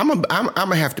 I'm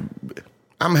gonna have to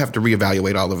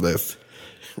reevaluate all of this.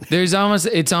 It's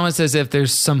almost as if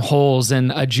there's some holes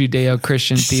in a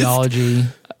Judeo-Christian theology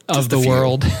of the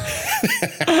world.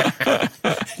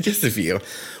 Just a few.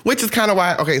 Which is kind of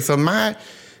why, okay, so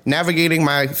navigating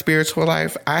my spiritual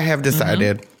life, I have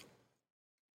decided,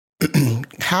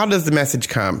 how does the message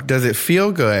come? Does it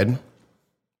feel good?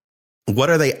 What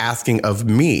are they asking of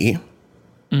me?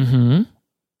 Mm-hmm.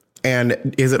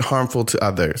 And is it harmful to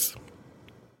others?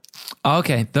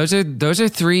 Okay, those are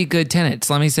three good tenets.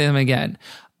 Let me say them again.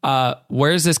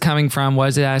 Where is this coming from? What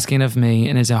is it asking of me?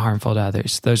 And is it harmful to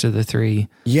others? Those are the three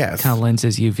kind of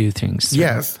lenses you view things through.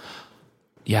 Yes.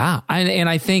 Yeah. And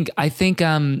I think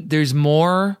there's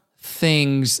more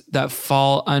things that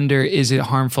fall under is it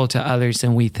harmful to others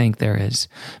than we think there is.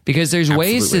 Because there's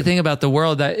ways to think about the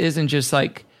world that isn't just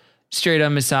like straight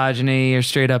up misogyny or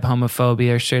straight up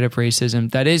homophobia or straight up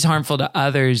racism. That is harmful to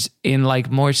others in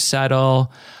like more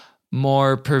subtle,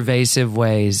 more pervasive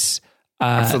ways.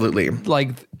 Absolutely.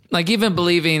 Like even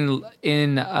believing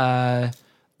in that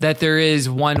there is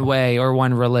one way or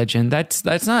one religion. That's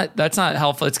not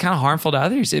helpful. It's kind of harmful to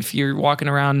others if you're walking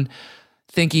around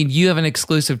thinking you have an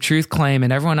exclusive truth claim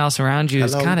and everyone else around you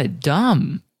is kind of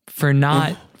dumb for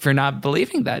not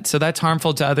believing that. So that's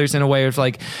harmful to others in a way of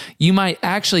like you might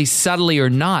actually subtly or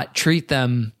not treat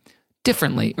them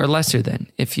differently or lesser than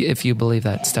if you believe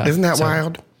that stuff. Isn't that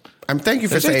wild? Thank you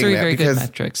for saying that. Those are three very good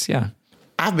metrics. Yeah.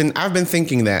 I've been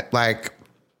thinking that, like,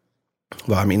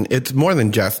 well, I mean, it's more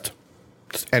than just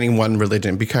any one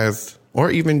religion or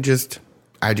even just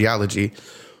ideology.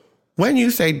 When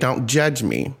you say, don't judge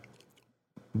me,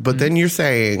 but then you're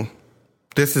saying,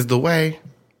 this is the way.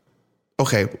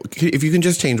 Okay, if you can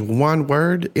just change one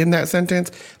word in that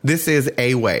sentence, this is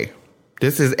a way.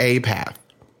 This is a path.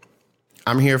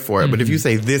 I'm here for it. But if you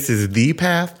say this is the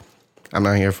path, I'm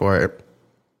not here for it.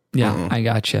 Yeah, I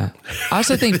gotcha. I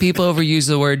also think people overuse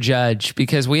the word judge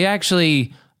because we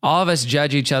actually, all of us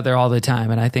judge each other all the time.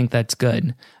 And I think that's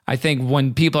good. I think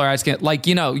when people are asking, like,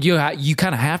 you know, you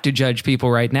kind of have to judge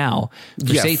people right now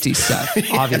for safety stuff,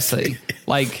 obviously.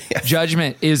 Like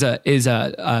judgment is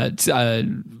a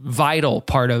vital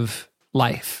part of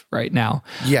life right now.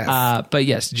 Yes. But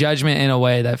yes, judgment in a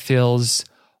way that feels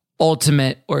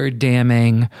ultimate or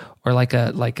damning or like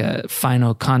a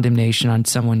final condemnation on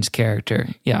someone's character.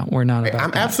 Yeah, we're not about I'm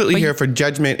that. absolutely here for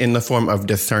judgment in the form of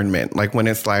discernment. Like when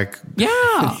it's like,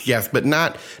 yes, but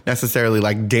not necessarily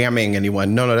like damning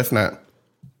anyone. No, that's not.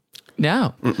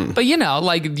 No. But you know,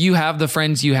 like you have the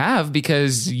friends you have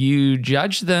because you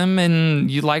judged them and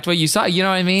you liked what you saw. You know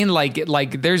what I mean?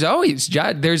 Like there's always,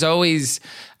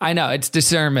 I know it's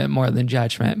discernment more than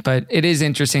judgment, but it is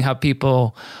interesting how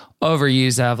people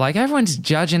overuse that. Like everyone's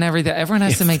judging everything. Everyone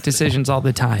has to make decisions all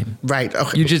the time. Right.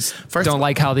 Okay. You just don't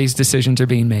like how these decisions are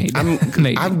being made.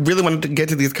 I really wanted to get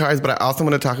to these cards, but I also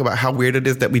want to talk about how weird it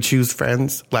is that we choose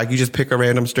friends. Like you just pick a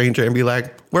random stranger and be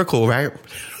like, we're cool, right?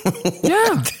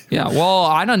 Yeah. Yeah. Well,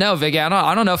 I don't know, Vicky.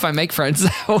 I don't know if I make friends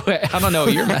that way. I don't know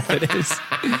what your method is.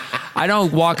 I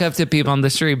don't walk up to people on the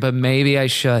street, but maybe I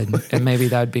should. And maybe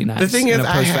that'd be nice. The thing is, in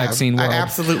a post-vaccine world. I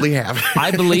absolutely have.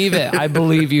 I believe it. I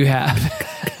believe you have.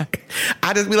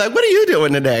 I just be like, what are you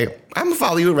doing today? I'm going to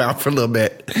follow you around for a little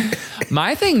bit.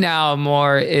 My thing now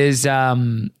more is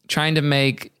trying to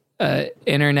make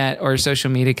internet or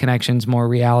social media connections more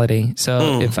reality.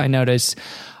 So if I notice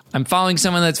I'm following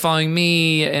someone that's following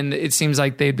me and it seems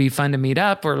like they'd be fun to meet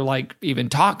up or like even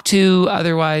talk to,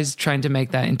 otherwise trying to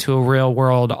make that into a real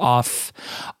world off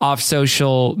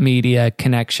social media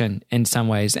connection in some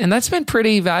ways. And that's been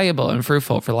pretty valuable and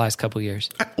fruitful for the last couple of years.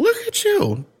 Look at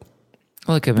you.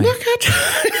 Look at me. Look at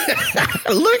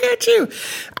you. Look at you.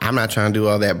 I'm not trying to do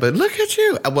all that, but look at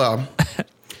you. Well,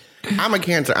 I'm a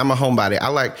Cancer. I'm a homebody. I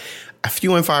like a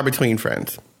few and far between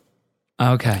friends.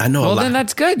 Okay. I know. Well, then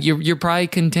that's good. You're probably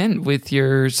content with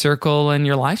your circle and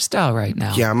your lifestyle right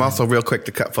now. Yeah, I'm also real quick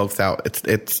to cut folks out.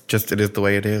 It is the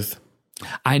way it is.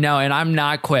 I know, and I'm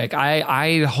not quick.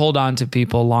 I hold on to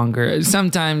people longer.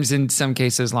 Sometimes, in some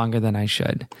cases, longer than I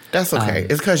should. That's okay.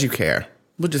 It's because you care.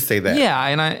 We'll just say that. Yeah,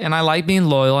 and I like being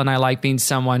loyal, and I like being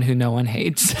someone who no one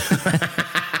hates.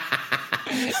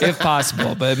 If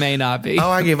possible, but it may not be. Oh,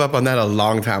 I gave up on that a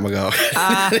long time ago.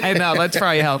 I know. That's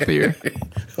probably healthier.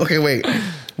 Okay, wait.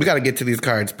 We got to get to these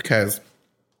cards because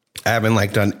I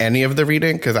haven't done any of the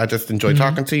reading because I just enjoy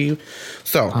talking to you.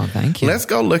 So thank you. Let's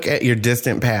go look at your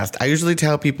distant past. I usually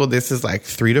tell people this is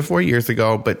 3 to 4 years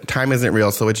ago, but time isn't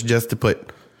real. So it's just to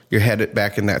put your head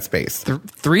back in that space.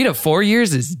 3 to 4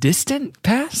 years is distant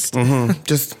past?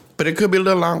 Mm-hmm. But it could be a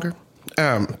little longer.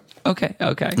 Okay.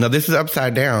 Now, this is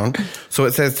upside down. So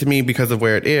it says to me, because of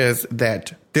where it is,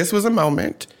 that this was a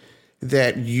moment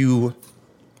that you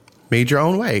made your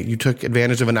own way. You took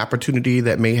advantage of an opportunity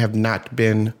that may have not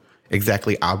been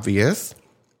exactly obvious,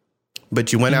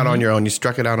 but you went out on your own. You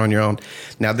struck it out on your own.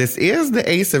 Now, this is the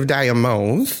Ace of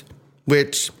Diamonds,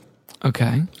 which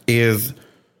is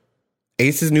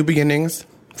Ace is new beginnings,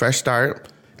 fresh start.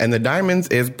 And the diamonds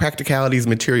is practicality's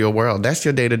material world. That's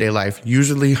your day-to-day life,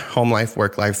 usually home life,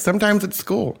 work life. Sometimes it's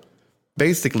school.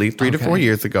 Basically, 3 to 4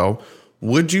 years ago,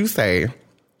 would you say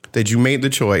that you made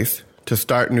the choice to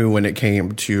start new when it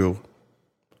came to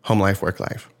home life, work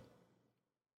life?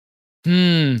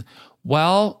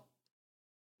 Well,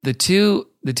 the two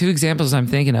examples I'm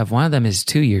thinking of, one of them is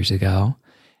 2 years ago,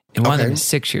 and one of them is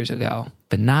 6 years ago.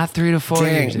 But not 3 to 4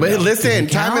 years ago. But listen,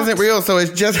 time isn't real, so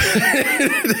it's just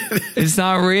it's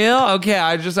not real. Okay,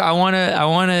 I want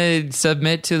to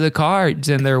submit to the cards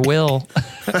and their will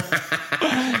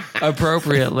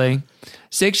appropriately.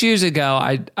 6 years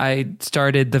ago, I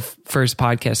started the first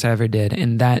podcast I ever did,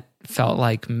 and that felt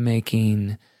like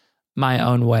making my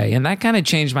own way, and that kind of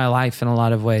changed my life in a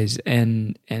lot of ways,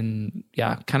 and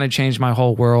yeah, kind of changed my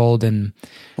whole world and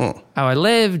how I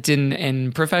lived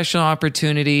and professional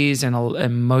opportunities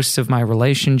and most of my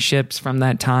relationships from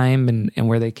that time and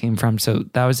where they came from. So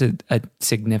that was a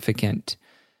significant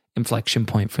inflection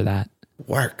point for that.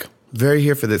 Work. Very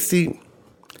here for this. See,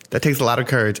 that takes a lot of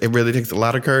courage. It really takes a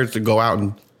lot of courage to go out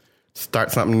and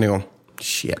start something new.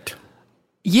 Shit.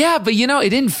 Yeah, but it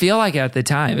didn't feel like it at the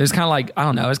time. It was kind of like, I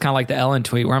don't know, it's kind of like the Ellen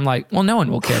tweet where I'm like, well, no one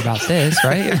will care about this,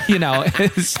 right?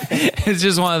 It's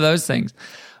just one of those things.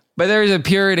 But there's a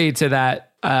purity to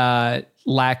that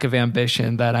lack of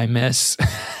ambition that I miss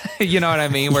You know what I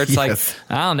mean? Where it's like,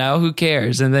 I don't know, who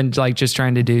cares? And then like just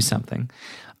trying to do something.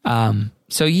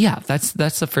 So yeah, that's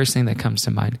the first thing that comes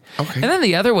to mind. Okay. And then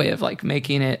the other way of like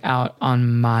making it out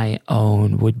on my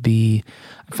own would be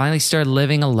I finally started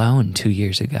living alone 2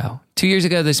 years ago. 2 years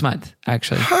ago this month,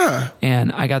 actually. Huh.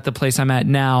 And I got the place I'm at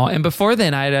now. And before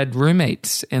then, I had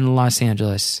roommates in Los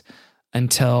Angeles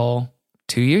until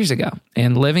 2 years ago.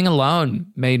 And living alone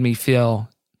made me feel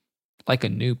like a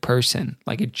new person.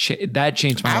 Like that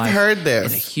changed my life. I've heard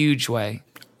this. In a huge way.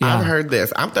 Yeah. I've heard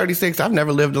this. I'm 36. I've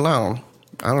never lived alone.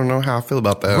 I don't know how I feel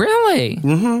about that. Really?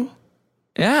 Mm-hmm.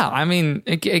 Yeah. I mean,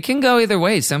 it can go either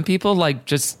way. Some people like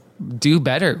just do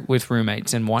better with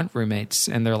roommates and want roommates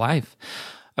in their life.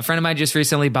 A friend of mine just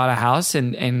recently bought a house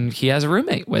and he has a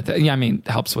roommate with it. Yeah, I mean,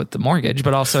 helps with the mortgage,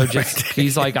 but also just,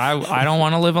 he's like, I don't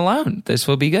want to live alone. This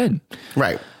will be good.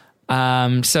 Right.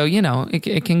 So, you know,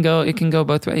 it can go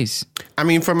both ways. I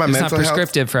mean, for my mental health. It's not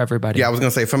prescriptive for everybody. Yeah, I was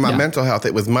going to say, for my mental health,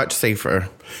 it was much safer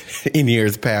in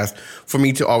years past for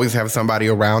me to always have somebody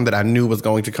around that I knew was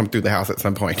going to come through the house at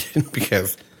some point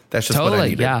because that's just what I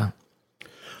needed. Yeah.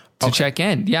 To check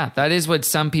in. Yeah, that is what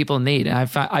some people need. And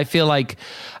I feel like,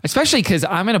 especially because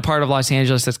I'm in a part of Los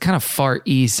Angeles that's kind of far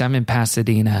east. I'm in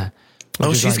Pasadena.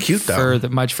 Oh, she's like cute though.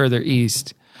 Much further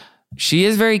east. She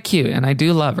is very cute, and I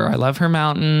do love her. I love her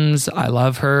mountains. I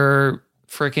love her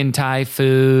freaking Thai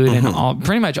food and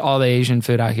pretty much all the Asian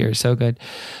food out here is so good.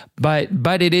 But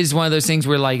it is one of those things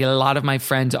where like a lot of my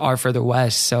friends are further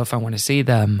west. So if I want to see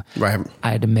them, right,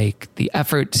 I had to make the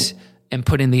effort and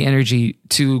put in the energy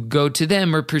to go to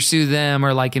them or pursue them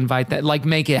or like invite that, like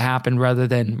make it happen rather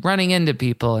than running into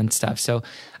people and stuff. So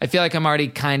I feel like I'm already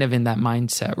kind of in that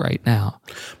mindset right now.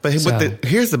 But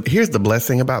here's the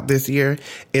blessing about this year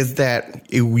is that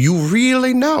you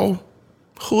really know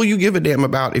who you give a damn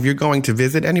about if you're going to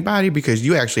visit anybody, because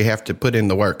you actually have to put in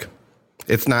the work.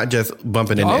 It's not just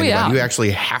bumping into anybody. Yeah. You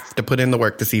actually have to put in the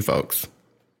work to see folks.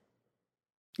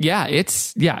 Yeah, it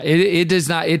does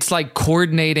not. It's like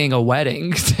coordinating a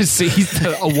wedding to see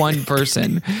a one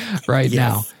person right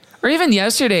now. Or even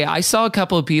yesterday, I saw a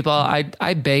couple of people.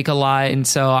 I bake a lot, and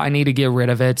so I need to get rid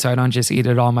of it so I don't just eat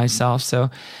it all myself. So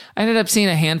I ended up seeing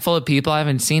a handful of people I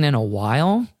haven't seen in a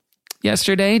while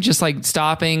yesterday, just like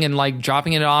stopping and like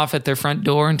dropping it off at their front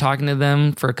door and talking to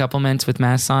them for a couple minutes with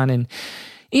masks on. And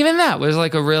even that was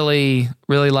like a really,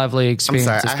 really lovely experience.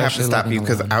 I'm sorry, I have to stop you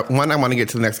because one, I want to get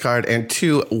to the next card. And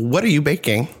two, what are you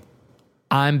baking?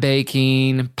 I'm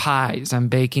baking pies. I'm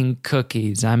baking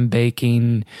cookies. I'm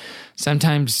baking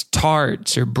sometimes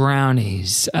tarts or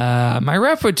brownies. My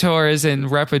repertoire isn't I'm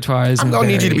going to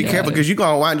need you to be careful because you're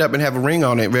going to wind up and have a ring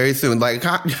on it very soon. Like,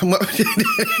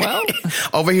 well,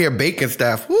 over here baking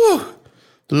stuff. Whew.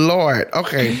 Lord,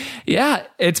 okay. Yeah,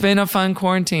 it's been a fun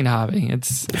quarantine hobby.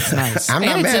 It's nice. I'm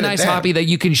not mad it's a nice hobby that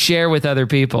you can share with other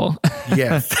people.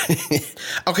 Yes.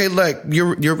 Okay, look,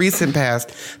 your recent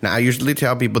past. Now, I usually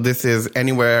tell people this is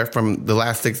anywhere from the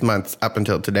last 6 months up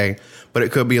until today, but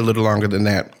it could be a little longer than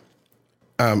that.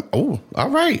 All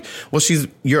right. Well,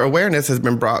 your awareness has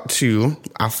been brought to,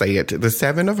 I'll say it, the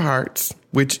Seven of Hearts,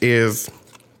 which is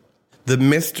the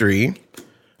mystery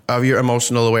of your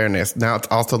emotional awareness. Now it's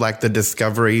also like the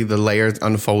discovery, the layers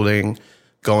unfolding,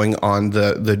 going on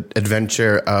the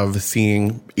adventure of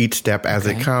seeing each step as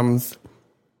it comes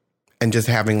and just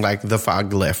having like the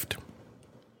fog lift.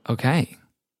 Okay.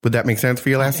 Would that make sense for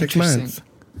your last 6 months?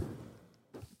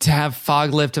 To have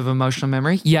fog lift of emotional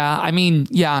memory? Yeah. I mean,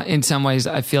 yeah, in some ways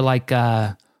I feel like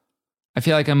I'm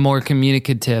more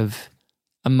communicative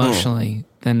emotionally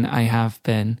than I have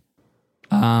been.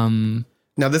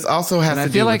 Now, this also has to do with...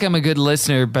 I feel like I'm a good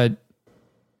listener, but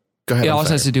go ahead, it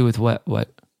also has to do with what? I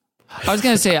was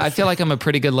going to say, I feel like I'm a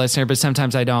pretty good listener, but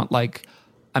sometimes I don't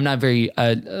I'm not very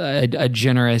a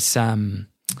generous...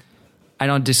 I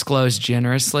don't disclose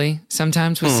generously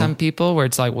sometimes with some people where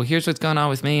it's like, well, here's what's going on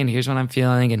with me and here's what I'm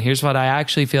feeling and here's what I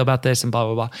actually feel about this and blah,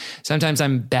 blah, blah. Sometimes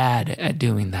I'm bad at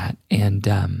doing that. And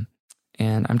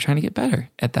I'm trying to get better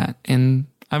at that. And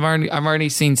I've already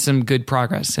seen some good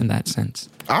progress in that sense.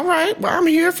 All right. Well, I'm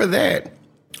here for that.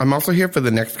 I'm also here for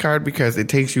the next card because it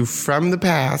takes you from the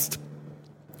past,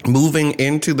 moving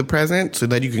into the present so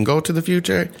that you can go to the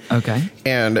future. Okay.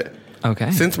 And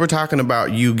since we're talking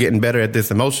about you getting better at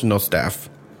this emotional stuff,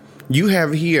 you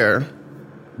have here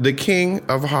the King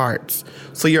of Hearts.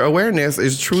 So your awareness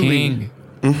is truly... King.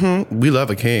 Mm-hmm. We love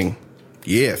a king.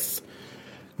 Yes.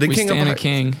 The we King stand of Hearts. A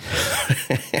king.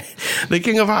 The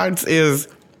King of Hearts is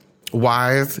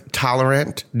wise,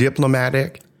 tolerant,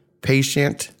 diplomatic,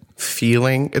 patient,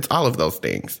 feeling. It's all of those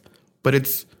things. But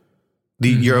it's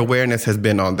your awareness has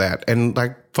been on that and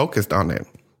like focused on it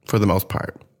for the most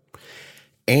part.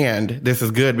 And this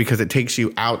is good because it takes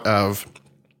you out of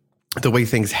the way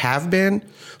things have been.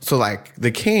 So like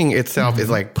the king itself is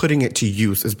like putting it to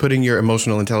use, is putting your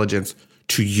emotional intelligence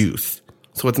to use.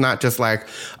 So it's not just like,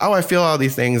 oh, I feel all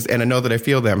these things and I know that I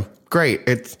feel them. Great.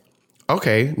 It's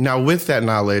okay. Now with that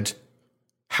knowledge,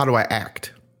 how do I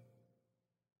act?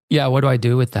 Yeah. What do I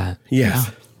do with that?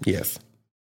 Yes. Yeah. Yes.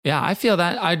 Yeah, I feel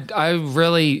that. I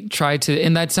really try to,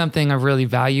 and that's something I really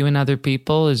value in other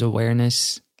people is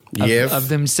awareness of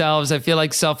themselves. I feel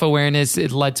like self-awareness,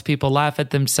 it lets people laugh at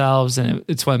themselves, and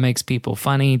it's what makes people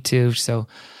funny too. So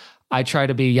I try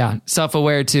to be,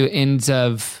 self-aware to ends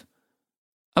of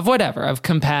whatever, of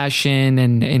compassion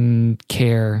and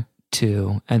care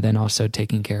too, and then also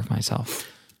taking care of myself.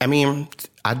 I mean,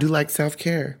 I do like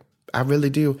self-care. I really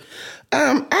do.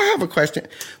 I have a question.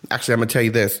 Actually, I'm going to tell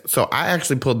you this. So I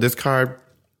actually pulled this card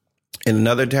in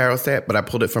another tarot set, but I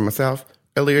pulled it for myself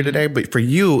earlier today. But for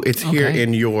you, it's here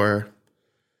in your,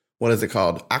 what is it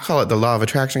called? I call it the Law of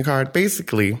Attraction card.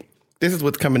 Basically, this is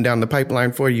what's coming down the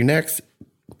pipeline for you next.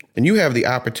 And you have the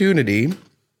opportunity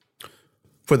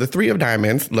for the Three of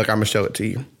Diamonds. Look, I'm going to show it to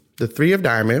you. The Three of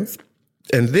Diamonds.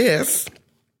 And this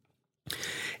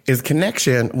is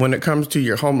connection when it comes to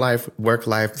your home life, work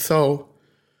life. So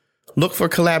look for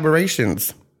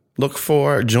collaborations. Look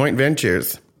for joint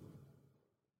ventures.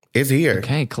 It's here.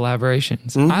 Okay,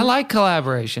 collaborations. I like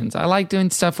collaborations. I like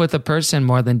doing stuff with a person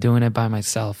more than doing it by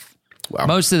myself. Well,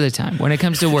 most of the time. When it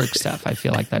comes to work stuff, I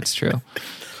feel like that's true.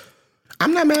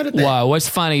 I'm not mad at that. Wow, what's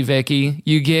funny, Vicky?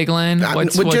 You giggling?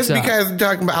 What's just up? Because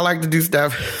talking about, I like to do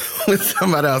stuff with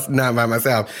somebody else, not by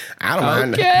myself. I don't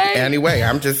mind. Anyway,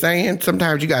 I'm just saying,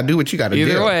 sometimes you got to do what you got to do.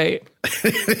 Either way.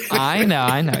 I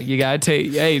know. You got to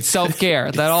take,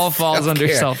 self-care. That all falls under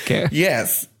self-care.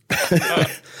 Yes.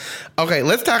 Okay,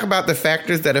 let's talk about the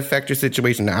factors that affect your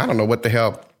situation. Now, I don't know what the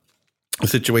hell the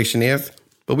situation is,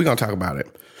 but we're going to talk about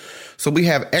it. So we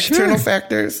have external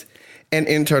factors and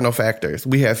internal factors.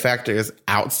 We have factors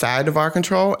outside of our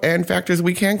control and factors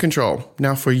we can control.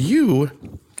 Now, for you,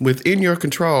 within your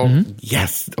control,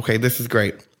 yes. Okay, this is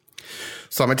great.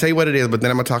 So I'm going to tell you what it is, but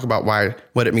then I'm going to talk about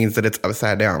what it means that it's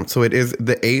upside down. So it is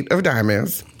the Eight of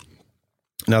Diamonds.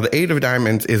 Now, the Eight of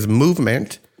Diamonds is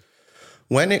movement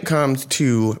when it comes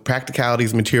to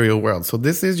practicalities, material world. So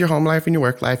this is your home life and your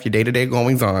work life, your day-to-day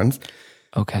goings-ons.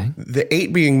 Okay. The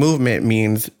 8 being movement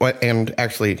means, and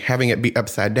actually having it be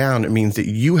upside down, it means that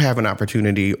you have an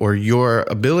opportunity, or your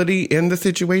ability in the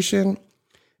situation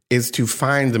is to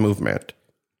find the movement,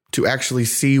 to actually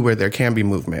see where there can be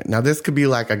movement. Now, this could be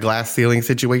like a glass ceiling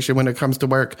situation when it comes to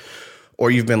work, or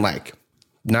you've been like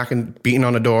beating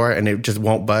on a door and it just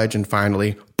won't budge, and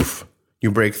finally, poof,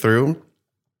 you break through.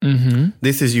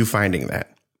 This is you finding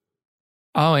that.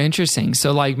 Oh, interesting.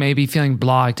 So like maybe feeling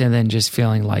blocked and then just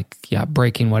feeling like,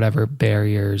 breaking whatever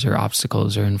barriers or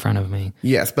obstacles are in front of me.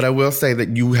 Yes, but I will say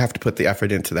that you have to put the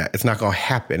effort into that. It's not going to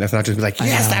happen. It's not just be like,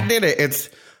 yes, I did it. It's,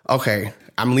 okay,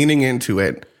 I'm leaning into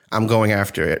it. I'm going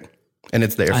after it. And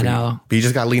it's there for you. But you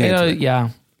just got to lean into it. Yeah.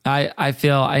 I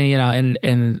feel,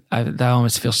 that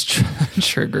almost feels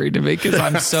triggering to me because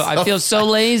I feel so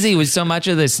lazy with so much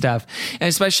of this stuff. And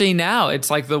especially now,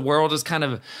 it's like the world is kind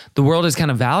of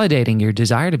validating your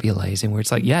desire to be lazy, where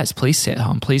it's like, yes, please sit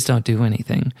home. Please don't do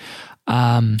anything.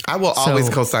 I will always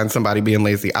co-sign somebody being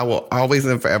lazy. I will always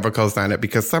and forever co-sign it,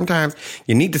 because sometimes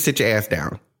you need to sit your ass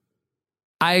down.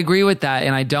 I agree with that,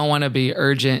 and I don't want to be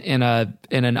urgent in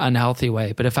an unhealthy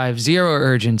way. But if I have zero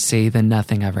urgency, then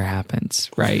nothing ever happens,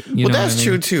 right? That's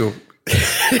true too.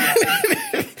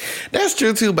 That's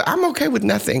true too. But I'm okay with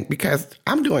nothing because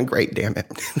I'm doing great. Damn it!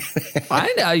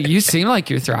 I know you seem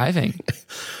like you're thriving.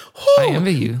 I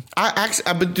envy you.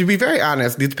 But to be very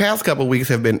honest, these past couple of weeks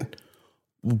have been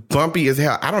bumpy as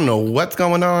hell. I don't know what's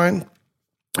going on,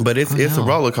 but it's a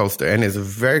roller coaster, and it's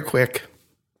very quick.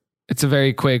 It's a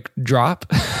very quick drop.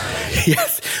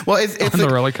 Yes. Well, it's on the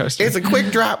roller coaster. It's a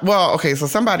quick drop. Well, okay. So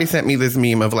somebody sent me this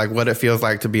meme of like what it feels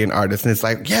like to be an artist. And it's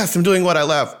like, yes, I'm doing what I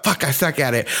love. Fuck, I suck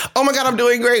at it. Oh my God, I'm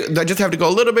doing great. I just have to go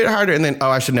a little bit harder. And then,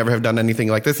 I should never have done anything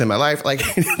like this in my life. Like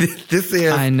this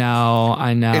is. I know.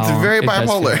 It's very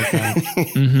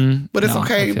bipolar. But it's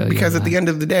okay, because at the end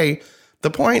of the day,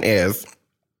 the point is,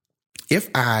 if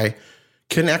I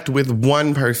connect with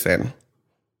one person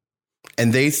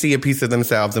and they see a piece of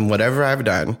themselves in whatever I've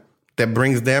done that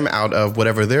brings them out of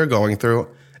whatever they're going through,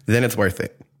 then it's worth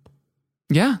it.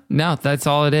 Yeah, no, that's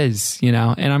all it is,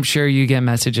 And I'm sure you get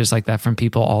messages like that from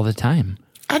people all the time.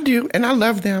 I do, and I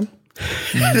love them.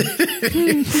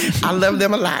 I love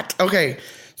them a lot. Okay,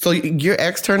 so your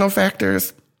external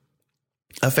factors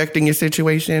affecting your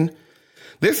situation.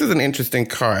 This is an interesting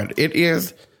card. It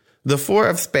is the Four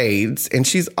of Spades, and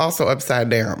she's also upside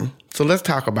down. So So let's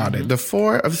talk about it. The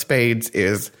 4 of spades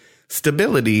is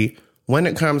stability when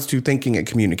it comes to thinking and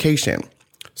communication.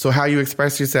 So how you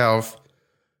express yourself,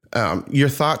 your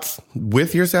thoughts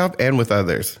with yourself and with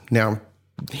others. Now,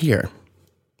 here,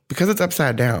 because it's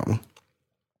upside down,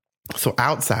 so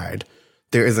outside,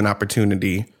 there is an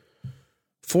opportunity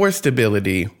for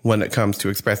stability when it comes to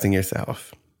expressing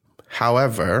yourself.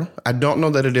 However, I don't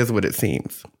know that it is what it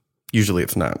seems. Usually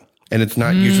it's not. And it's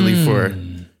not usually for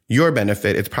your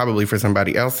benefit. It's probably for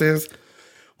somebody else's,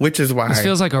 which is why... This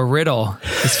feels like a riddle.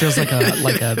 This feels like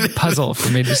a puzzle for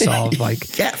me to solve.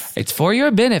 Like, yes. It's for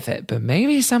your benefit, but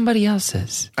maybe somebody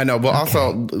else's. I know. But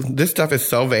also, this stuff is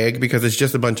so vague because it's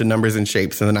just a bunch of numbers and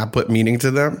shapes, and then I put meaning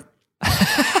to them.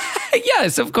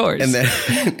 Yes, of course. And then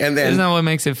isn't that what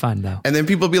makes it fun, though? And then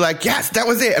people be like, yes, that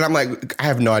was it. And I'm like, I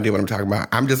have no idea what I'm talking about.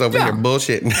 I'm just over here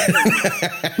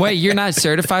bullshitting. Wait, you're not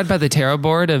certified by the Tarot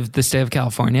Board of the state of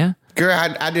California? Girl,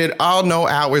 I did all no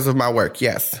hours of my work.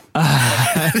 Yes.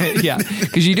 Yeah,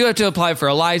 because you do have to apply for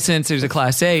a license. There's a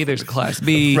Class A, there's a Class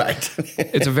B. Right.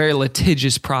 It's a very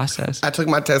litigious process. I took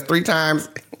my test 3 times.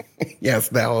 Yes,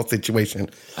 that whole situation.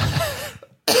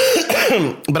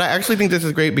 But I actually think this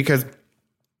is great because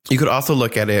you could also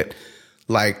look at it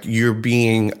like you're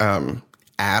being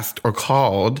asked or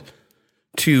called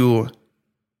to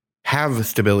have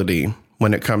stability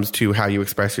when it comes to how you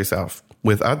express yourself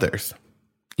with others.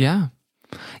 Yeah.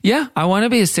 Yeah, I want to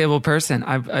be a stable person.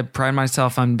 I pride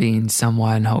myself on being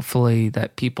someone, hopefully,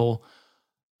 that people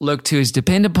look to as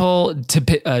dependable,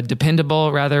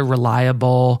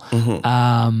 reliable,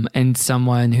 and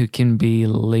someone who can be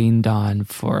leaned on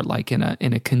for like in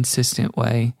a consistent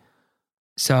way.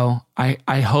 So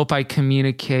I hope I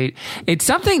communicate. It's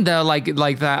something though, like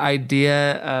that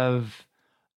idea of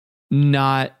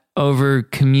not over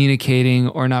communicating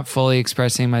or not fully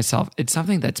expressing myself. It's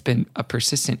something that's been a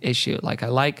persistent issue. Like I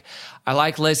like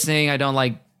listening. I don't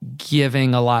like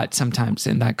giving a lot sometimes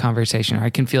in that conversation. I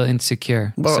can feel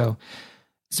insecure. Well,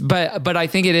 but I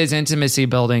think it is intimacy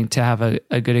building to have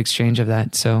a good exchange of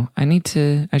that. So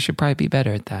I should probably be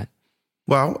better at that.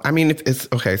 Well, I mean, if it's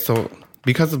okay. So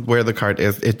because of where the card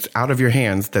is, it's out of your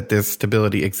hands that this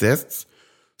stability exists.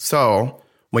 So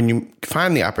when you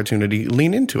find the opportunity,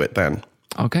 lean into it then.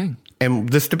 Okay. And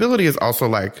the stability is also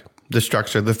like the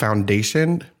structure, the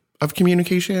foundation of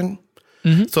communication.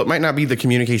 Mm-hmm. So it might not be the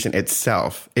communication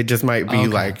itself. It just might be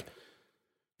like,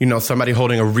 somebody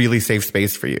holding a really safe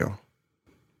space for you.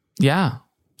 Yeah.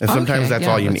 And sometimes that's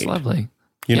all you need. Lovely.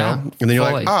 You know? And then you're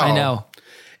like, oh, I know.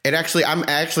 And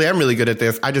I'm really good at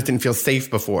this. I just didn't feel safe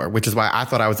before, which is why I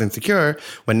thought I was insecure,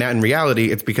 when now in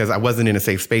reality, it's because I wasn't in a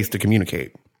safe space to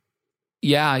communicate.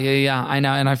 Yeah. I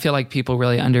know. And I feel like people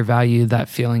really undervalue that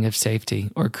feeling of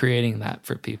safety or creating that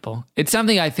for people. It's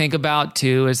something I think about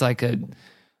too, as like a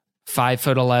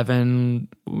 5'11"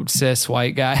 cis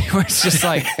white guy, where it's just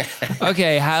like,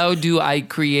 okay, how do I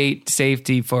create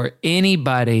safety for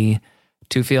anybody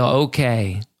to feel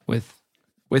okay with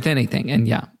anything? And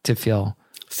to feel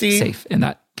safe. And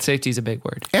that safety is a big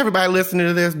word. Everybody listening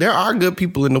to this, there are good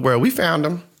people in the world. We found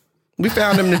them. We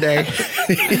found him today.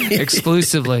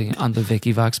 Exclusively on the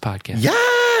Vicky Vox podcast.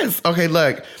 Yes. Okay,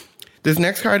 look. This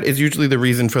next card is usually the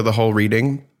reason for the whole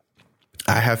reading,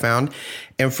 I have found.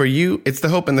 And for you, it's the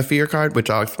hope and the fear card,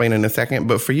 which I'll explain in a second.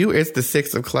 But for you, it's the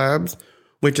 6 of clubs,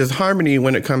 which is harmony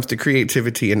when it comes to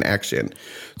creativity and action.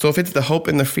 So if it's the hope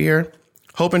and fear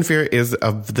is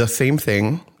of the same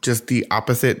thing, just the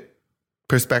opposite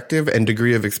perspective and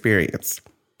degree of experience.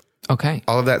 Okay.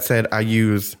 All of that said, I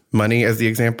use money as the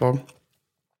example,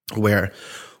 where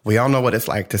we all know what it's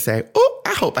like to say, oh,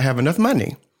 I hope I have enough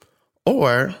money.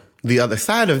 Or the other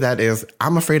side of that is,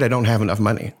 I'm afraid I don't have enough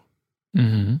money.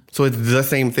 Mm-hmm. So it's the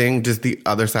same thing, just the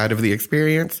other side of the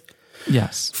experience.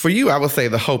 Yes. For you, I will say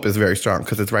the hope is very strong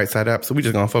because it's right side up. So we're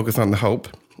just going to focus on the hope.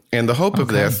 And the hope of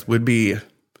this would be,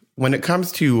 when it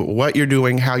comes to what you're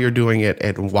doing, how you're doing it,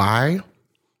 and why,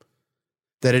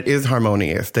 that it is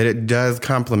harmonious, that it does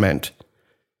complement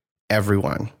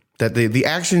everyone, that the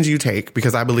actions you take,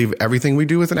 because I believe everything we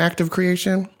do is an act of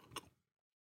creation.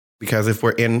 Because if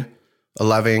we're in a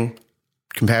loving,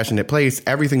 compassionate place,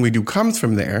 everything we do comes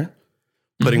from there,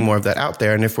 putting more of that out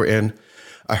there. And if we're in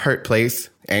a hurt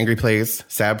place, angry place,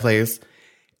 sad place,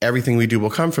 everything we do will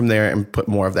come from there and put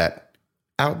more of that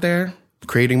out there,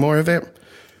 creating more of it.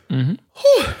 Mm-hmm.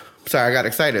 Sorry, I got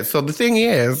excited. So the thing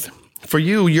is, for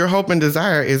you, your hope and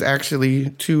desire is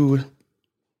actually to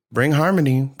bring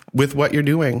harmony with what you're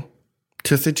doing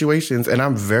to situations. And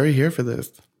I'm very here for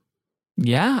this.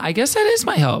 Yeah, I guess that is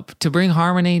my hope, to bring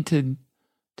harmony to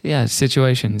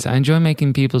situations. I enjoy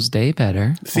making people's day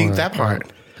better. See, that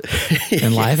part.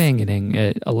 enlivening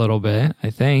it a little bit, I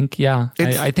think. Yeah.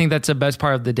 I think that's the best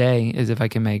part of the day is if I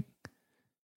can make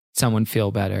someone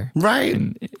feel better. Right.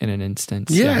 In an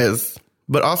instance. Yes. Yeah.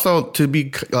 But also to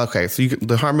be, okay, so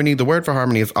the word for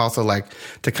harmony is also like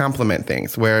to complement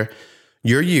things where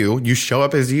you show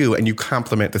up as you and you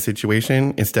complement the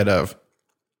situation instead of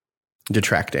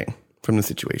detracting from the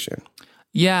situation.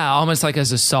 Yeah, almost like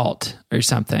as a salt or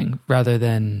something rather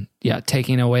than,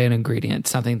 taking away an ingredient,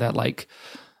 something that like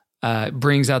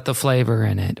brings out the flavor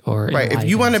in it. Or right. If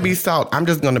you want to be salt, I'm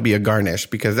just going to be a garnish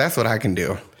because that's what I can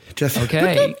do. Just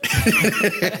okay.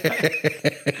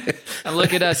 And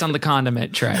look at us on the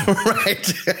condiment tray.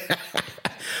 Right.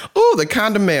 Oh, the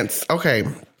condiments. Okay.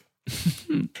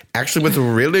 Actually, what's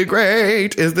really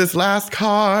great is this last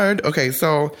card. Okay,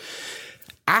 so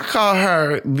I call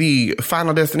her the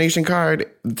final destination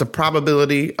card. It's a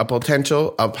probability, a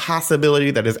potential, a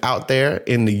possibility that is out there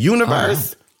in the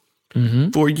universe.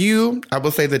 For you, I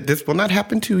will say that this will not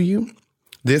happen to you.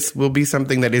 This will be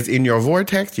something that is in your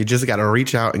vortex. You just got to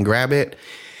reach out and grab it.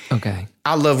 Okay.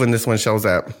 I love when this one shows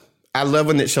up. I love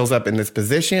when it shows up in this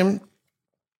position.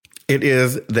 It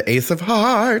is the Ace of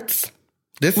Hearts.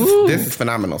 This is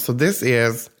phenomenal. So this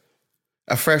is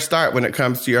a fresh start when it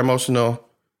comes to your emotional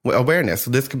awareness.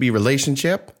 So this could be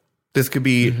relationship. This could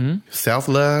be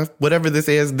self-love. Whatever this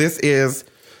is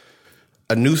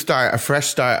a new start, a fresh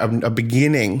start, a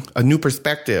beginning, a new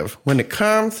perspective. When it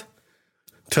comes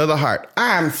to the heart,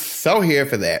 I'm so here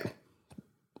for that.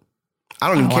 I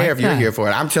don't even care if you're here for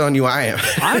it. I'm telling you I am.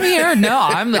 I'm here. No,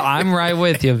 I'm right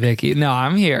with you, Vicky. No,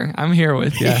 I'm here. I'm here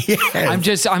with you.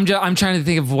 Yes. I'm trying to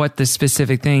think of what the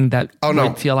specific thing that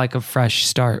would feel like a fresh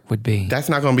start would be. That's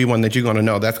not going to be one that you're going to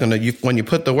know. That's going to, when you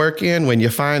put the work in, when you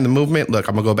find the movement, look,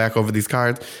 I'm going to go back over these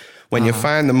cards. When you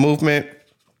find the movement,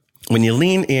 when you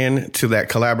lean in to that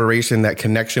collaboration, that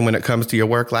connection, when it comes to your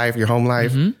work life, your home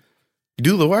life,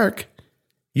 do the work.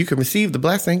 You can receive the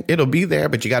blessing. It'll be there,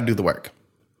 but you got to do the work.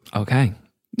 Okay.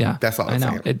 Yeah. That's all I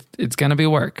know. It's going to be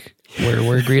work.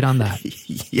 We're agreed on that.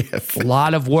 Yes. A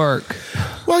lot of work.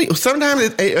 Well, sometimes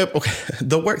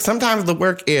the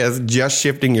work is just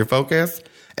shifting your focus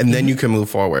and then you can move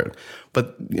forward.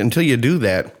 But until you do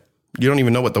that, you don't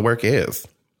even know what the work is.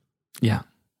 Yeah.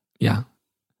 Yeah.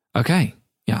 Okay.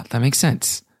 Yeah, that makes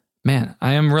sense. Man,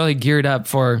 I am really geared up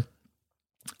for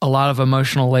a lot of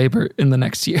emotional labor in the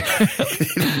next year.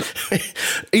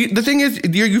 The thing is,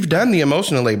 you've done the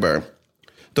emotional labor.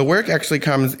 The work actually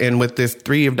comes in with this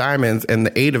 3 of diamonds and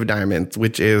the 8 of diamonds,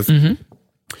 which is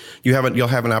you'll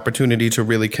have an opportunity to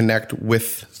really connect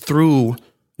through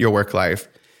your work life.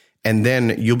 And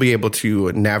then you'll be able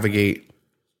to navigate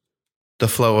the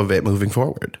flow of it moving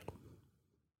forward.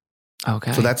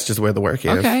 Okay. So that's just where the work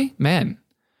is. Okay, man.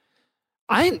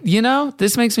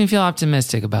 This makes me feel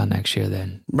optimistic about next year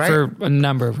then. Right. For a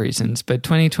number of reasons. But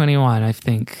 2021, I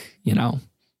think,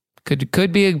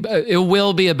 could be, it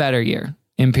will be a better year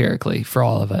empirically for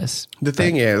all of us. The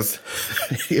thing is,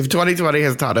 if 2020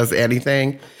 has taught us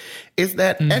anything, is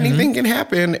that anything can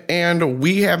happen and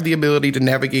we have the ability to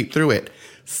navigate through it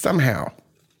somehow.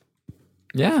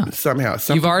 Yeah. Somehow.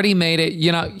 You've already made it.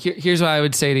 Here's what I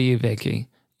would say to you, Vicky,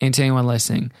 and to anyone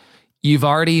listening. You've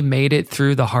already made it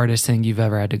through the hardest thing you've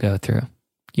ever had to go through.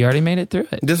 You already made it through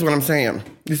it. This is what I'm saying.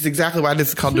 This is exactly why this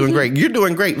is called doing great. You're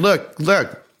doing great. Look,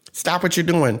 stop what you're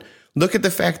doing. Look at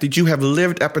the fact that you have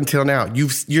lived up until now.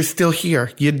 You're still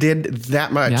here. You did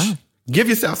that much. Yeah. Give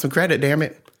yourself some credit, damn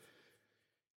it.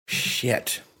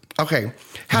 Shit. Okay.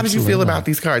 How did you feel about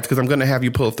these cards? Because I'm going to have you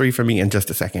pull 3 for me in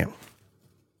just a second.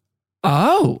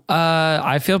 Oh,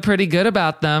 I feel pretty good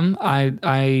about them.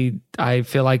 I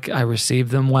feel like I received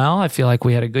them well. I feel like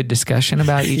we had a good discussion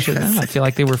about each of them. I feel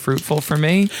like they were fruitful for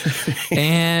me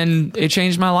and it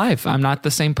changed my life. I'm not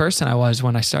the same person I was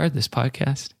when I started this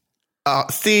podcast.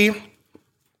 See,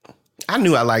 I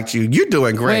knew I liked you. You're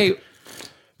doing great. Wait.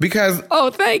 Because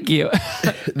thank you.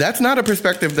 That's not a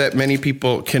perspective that many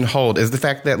people can hold, is the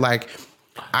fact that, like,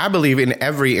 I believe in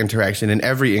every interaction, in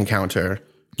every encounter,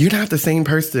 you're not the same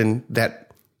person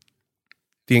that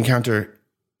the encounter.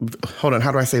 Hold on.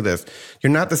 How do I say this?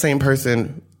 You're not the same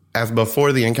person as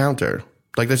before the encounter.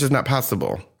 Like, that's just not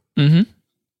possible. Mm-hmm.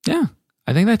 Yeah,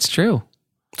 I think that's true.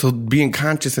 So being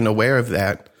conscious and aware of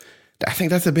that, I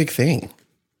think that's a big thing.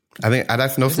 I think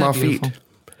that's no small feat.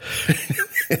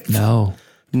 No.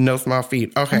 No small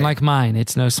feet. Okay. Like mine,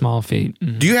 it's no small feet.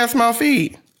 Mm-hmm. Do you have small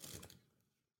feet?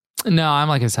 No, I'm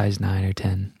like a size 9 or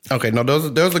 10. Okay, no,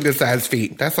 those are good size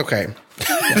feet. That's okay.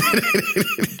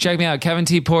 Check me out,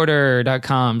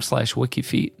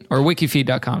 kevintporter.com/wikifeet or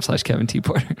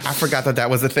wikifeet.com/kevintporter. I forgot that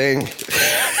was a thing.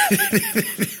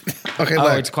 Okay,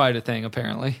 look. It's quite a thing,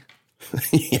 apparently.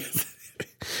 Yes.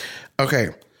 Okay.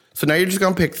 So now you're just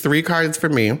going to pick 3 cards for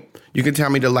me. You can tell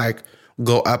me to like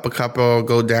go up a couple,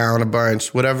 go down a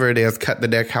bunch, whatever it is, cut the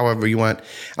deck however you want.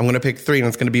 I'm going to pick 3 and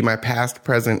it's going to be my past,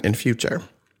 present, and future.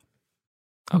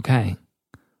 Okay.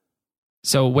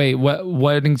 So wait,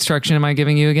 what instruction am I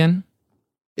giving you again?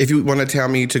 If you want to tell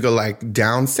me to go like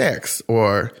down 6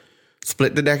 or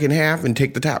split the deck in half and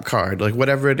take the top card, like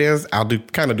whatever it is, I'll do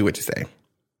what you say.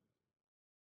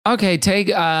 Okay,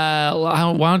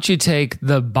 why don't you take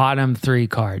the bottom 3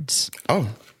 cards? Oh.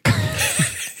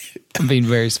 I'm being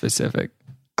very specific.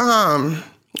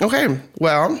 Okay.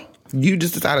 Well, you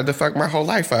just decided to fuck my whole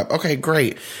life up. Okay,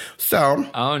 great. So.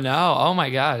 Oh no. Oh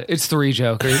my God. It's 3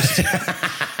 jokers.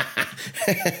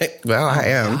 Well, I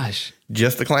am. Gosh.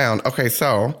 Just a clown. Okay,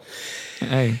 so.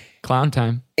 Hey, clown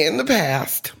time. In the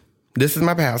past, this is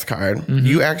my past card. Mm-hmm.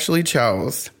 You actually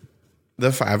chose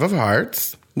the 5 of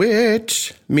Hearts,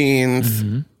 which means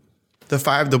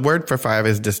the word for 5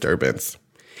 is disturbance.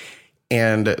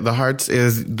 And the hearts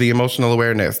is the emotional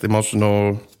awareness, the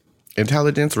emotional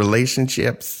intelligence,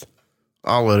 relationships,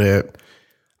 all of it.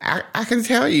 I can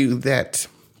tell you that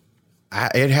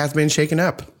it has been shaken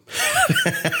up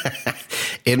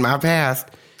in my past.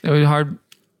 It was hard.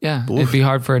 Yeah, it'd be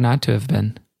hard for it not to have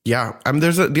been. Yeah.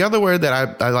 There's the other word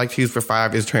that I like to use for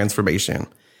 5 is transformation.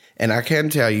 And I can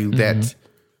tell you that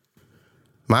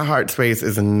my heart space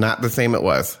is not the same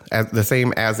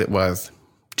as it was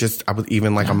just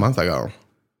even like a month ago.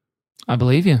 I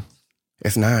believe you.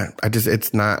 It's not. I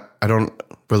don't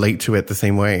relate to it the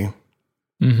same way.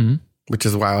 Mm-hmm. Which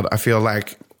is wild. I feel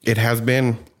like it has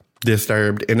been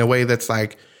disturbed in a way that's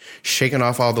like shaking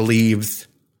off all the leaves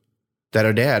that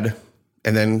are dead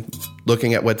and then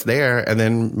looking at what's there and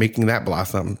then making that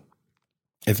blossom.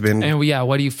 It's been. And yeah,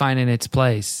 what do you find in its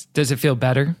place? Does it feel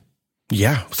better?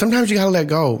 Yeah. Sometimes you got to let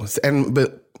go.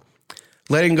 But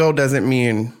letting go doesn't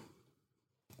mean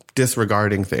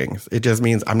disregarding things. It just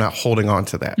means I'm not holding on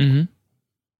to that. Mm-hmm.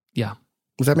 Yeah.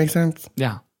 Does that make sense?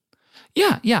 Yeah.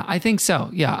 Yeah, I think so.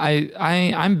 Yeah,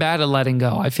 I'm bad at letting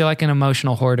go. I feel like an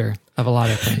emotional hoarder of a lot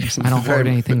of things. I don't hoard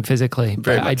anything physically,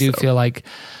 but I do feel like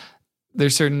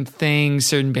there's certain things,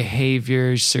 certain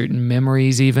behaviors, certain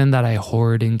memories even that I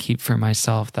hoard and keep for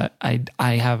myself that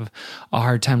I have a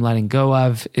hard time letting go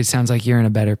of. It sounds like you're in a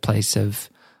better place of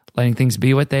letting things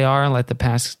be what they are, let the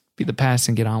past be the past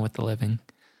and get on with the living.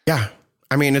 Yeah.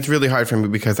 I mean, it's really hard for me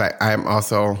because I'm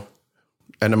also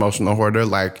an emotional hoarder.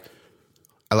 Like,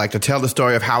 I like to tell the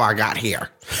story of how I got here.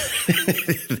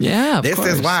 Yeah, this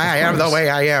is why I am the way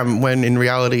I am, when in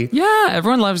reality... Yeah,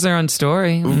 everyone loves their own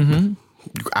story. Mm-hmm.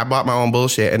 I bought my own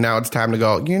bullshit, and now it's time to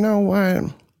go, you know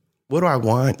what? What do I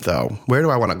want, though? Where do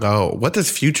I want to go? What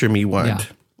does future me want?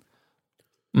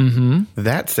 Yeah. Mm-hmm.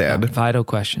 That said... Vital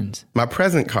questions. My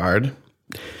present card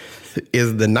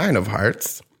is the 9 of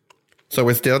Hearts. So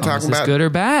we're still talking about... Is this good or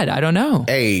bad? I don't know.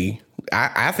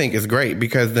 I think it's great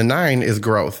because the 9 is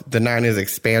growth. The 9 is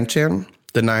expansion.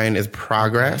 The 9 is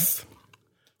progress.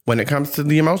 When it comes to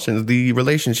the emotions, the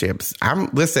relationships, I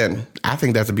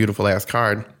think that's a beautiful ass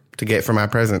card to get for my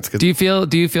presents. Do you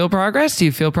feel progress? Do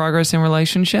you feel progress in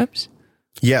relationships?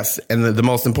 Yes, and the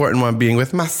most important one being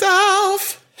with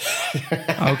myself.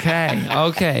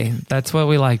 Okay, that's what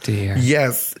we like to hear.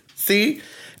 Yes. See,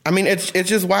 I mean, it's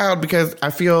just wild because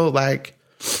I feel like.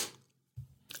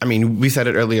 I mean, we said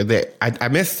it earlier that I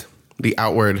miss the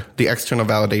external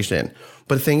validation.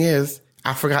 But the thing is,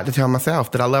 I forgot to tell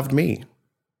myself that I loved me.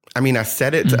 I mean, I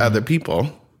said it to other people.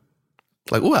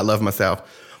 Like, ooh, I love myself.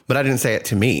 But I didn't say it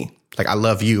to me. Like, I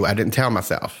love you. I didn't tell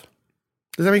myself.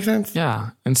 Does that make sense?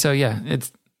 Yeah. And so,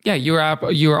 you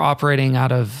were operating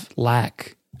out of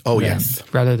lack. Oh, yes.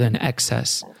 Rather than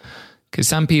excess. Because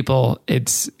some people,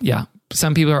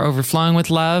 some people are overflowing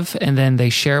with love and then they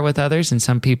share it with others, and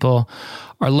some people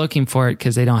are looking for it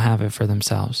because they don't have it for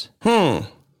themselves. Got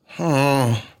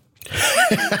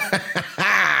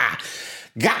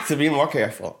to be more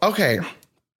careful. Okay.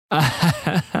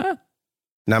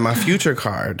 Now, my future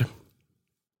card,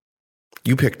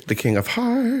 you picked the King of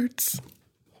Hearts.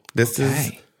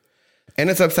 And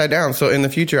it's upside down. So in the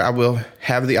future, I will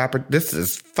have this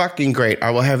is fucking great.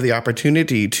 I will have the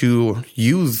opportunity to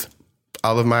use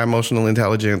all of my emotional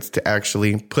intelligence to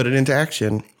actually put it into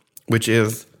action, which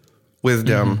is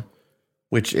wisdom,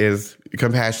 which is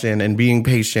compassion and being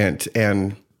patient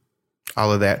and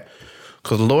all of that.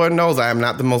 Because Lord knows I am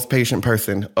not the most patient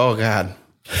person. Oh, God.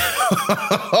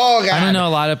 Oh, God. I don't know a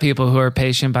lot of people who are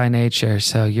patient by nature,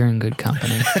 so you're in good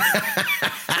company.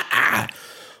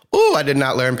 Ooh, I did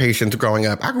not learn patience growing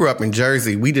up. I grew up in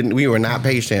Jersey. We were not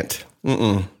patient.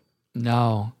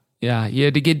 No. Yeah, you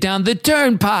had to get down the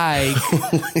turnpike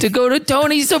to go to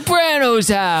Tony Soprano's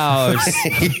house.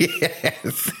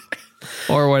 Yes.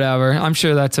 Or whatever. I'm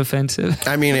sure that's offensive.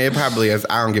 I mean, it probably is.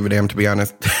 I don't give a damn, to be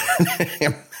honest.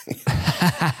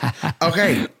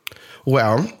 Okay.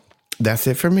 Well, that's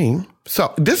it for me.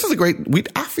 So this is a great...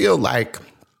 I feel like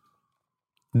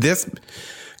this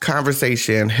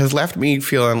conversation has left me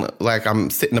feeling like I'm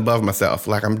sitting above myself,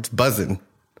 like I'm buzzing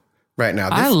right now.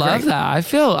 I love that. I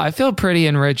feel pretty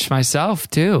enriched myself,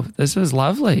 too. This was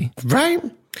lovely. Right?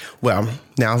 Well,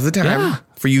 now's the time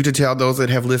for you to tell those that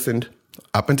have listened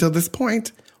up until this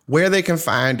point where they can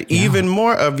find even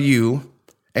more of you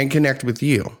and connect with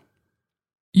you.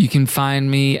 You can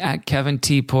find me at Kevin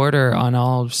T. Porter on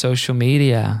all social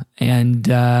media. And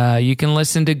you can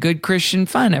listen to Good Christian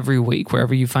Fun every week,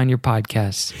 wherever you find your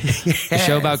podcasts. Yes. A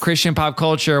show about Christian pop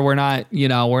culture. We're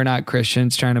not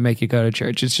Christians trying to make you go to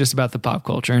church. It's just about the pop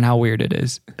culture and how weird it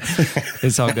is.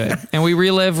 It's all good. And we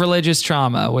relive religious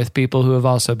trauma with people who have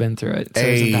also been through it. So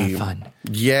isn't that fun?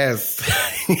 Yes.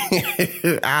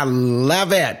 I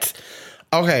love it.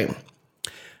 Okay.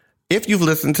 If you've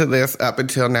listened to this up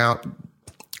until now,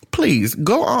 please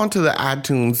go on to the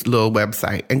iTunes little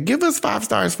website and give us 5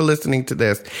 stars for listening to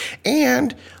this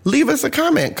and leave us a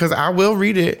comment because I will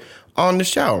read it on the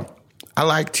show. I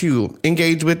like to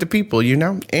engage with the people, you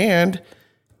know, and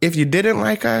if you didn't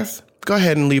like us, go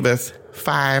ahead and leave us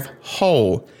 5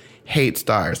 whole hate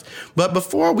stars. But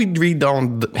before we read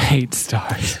on the hate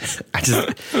stars, I just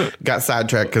got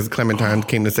sidetracked because Clementine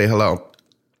came to say hello.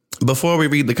 Before we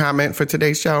read the comment for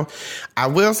today's show, I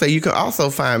will say you can also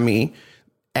find me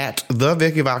at The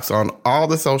Vicky Vox on all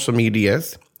the social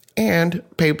medias and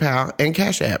PayPal and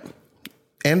Cash App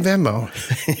and Venmo.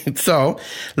 So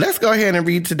let's go ahead and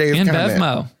read today's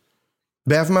comment.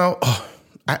 Bevmo. Oh,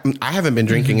 I haven't been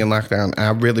drinking in lockdown.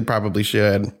 I really probably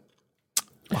should.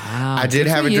 Wow. I did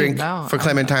have a drink for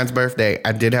Clementine's birthday.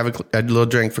 I did have a little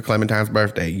drink for Clementine's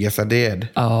birthday. Yes, I did.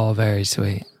 Oh, very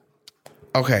sweet.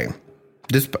 Okay.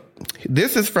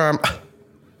 This is from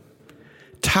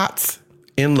Tots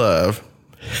in Love.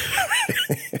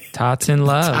 Tots in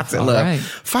Love. Tots in Love. Right.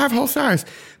 5 whole stars.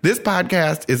 This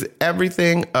podcast is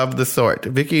everything of the sort.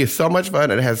 Vicky is so much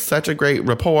fun and has such a great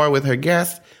rapport with her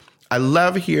guests. I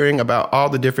love hearing about all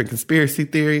the different conspiracy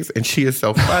theories, and she is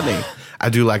so funny. I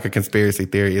do like a conspiracy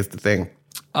theory is the thing.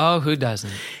 Oh, who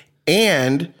doesn't?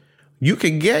 And you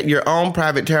can get your own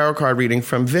private tarot card reading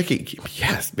from Vicky.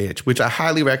 Yes, bitch. Which I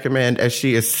highly recommend as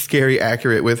she is scary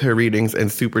accurate with her readings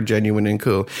and super genuine and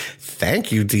cool.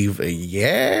 Thank you, Diva.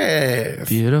 Yes.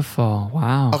 Beautiful.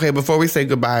 Wow. Okay, before we say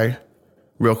goodbye,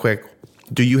 real quick,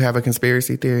 do you have a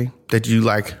conspiracy theory that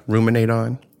you ruminate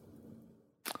on?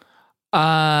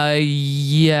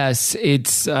 Yes.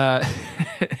 It's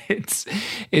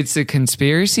it's a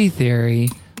conspiracy theory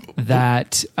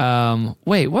that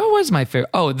wait, what was my favorite?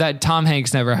 Oh, that Tom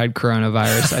Hanks never had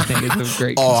coronavirus. I think it's a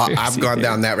great conspiracy I've gone theory.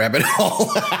 down that rabbit hole.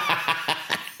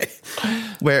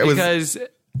 Where it because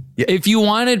if you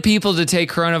wanted people to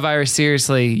take coronavirus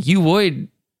seriously, you would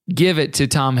give it to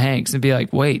Tom Hanks and be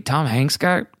like, wait, Tom Hanks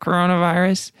got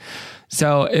coronavirus?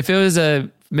 So if it was a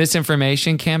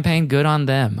misinformation campaign, good on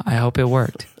them. I hope it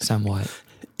worked somewhat.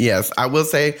 Yes, I will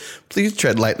say, please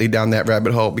tread lightly down that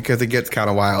rabbit hole because it gets kind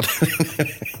of wild.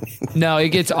 No, it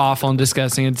gets awful and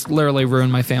disgusting. It's literally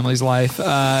ruined my family's life. But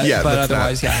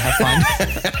otherwise, have fun.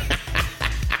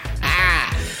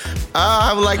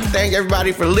 I would like to thank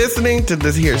everybody for listening to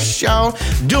this here show.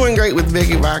 Doing Great with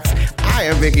Vicky Vox. I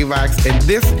am Vicky Vox, and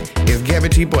this is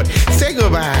Kevin T. Porter. Say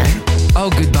goodbye.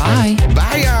 Oh, goodbye.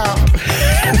 Bye, y'all.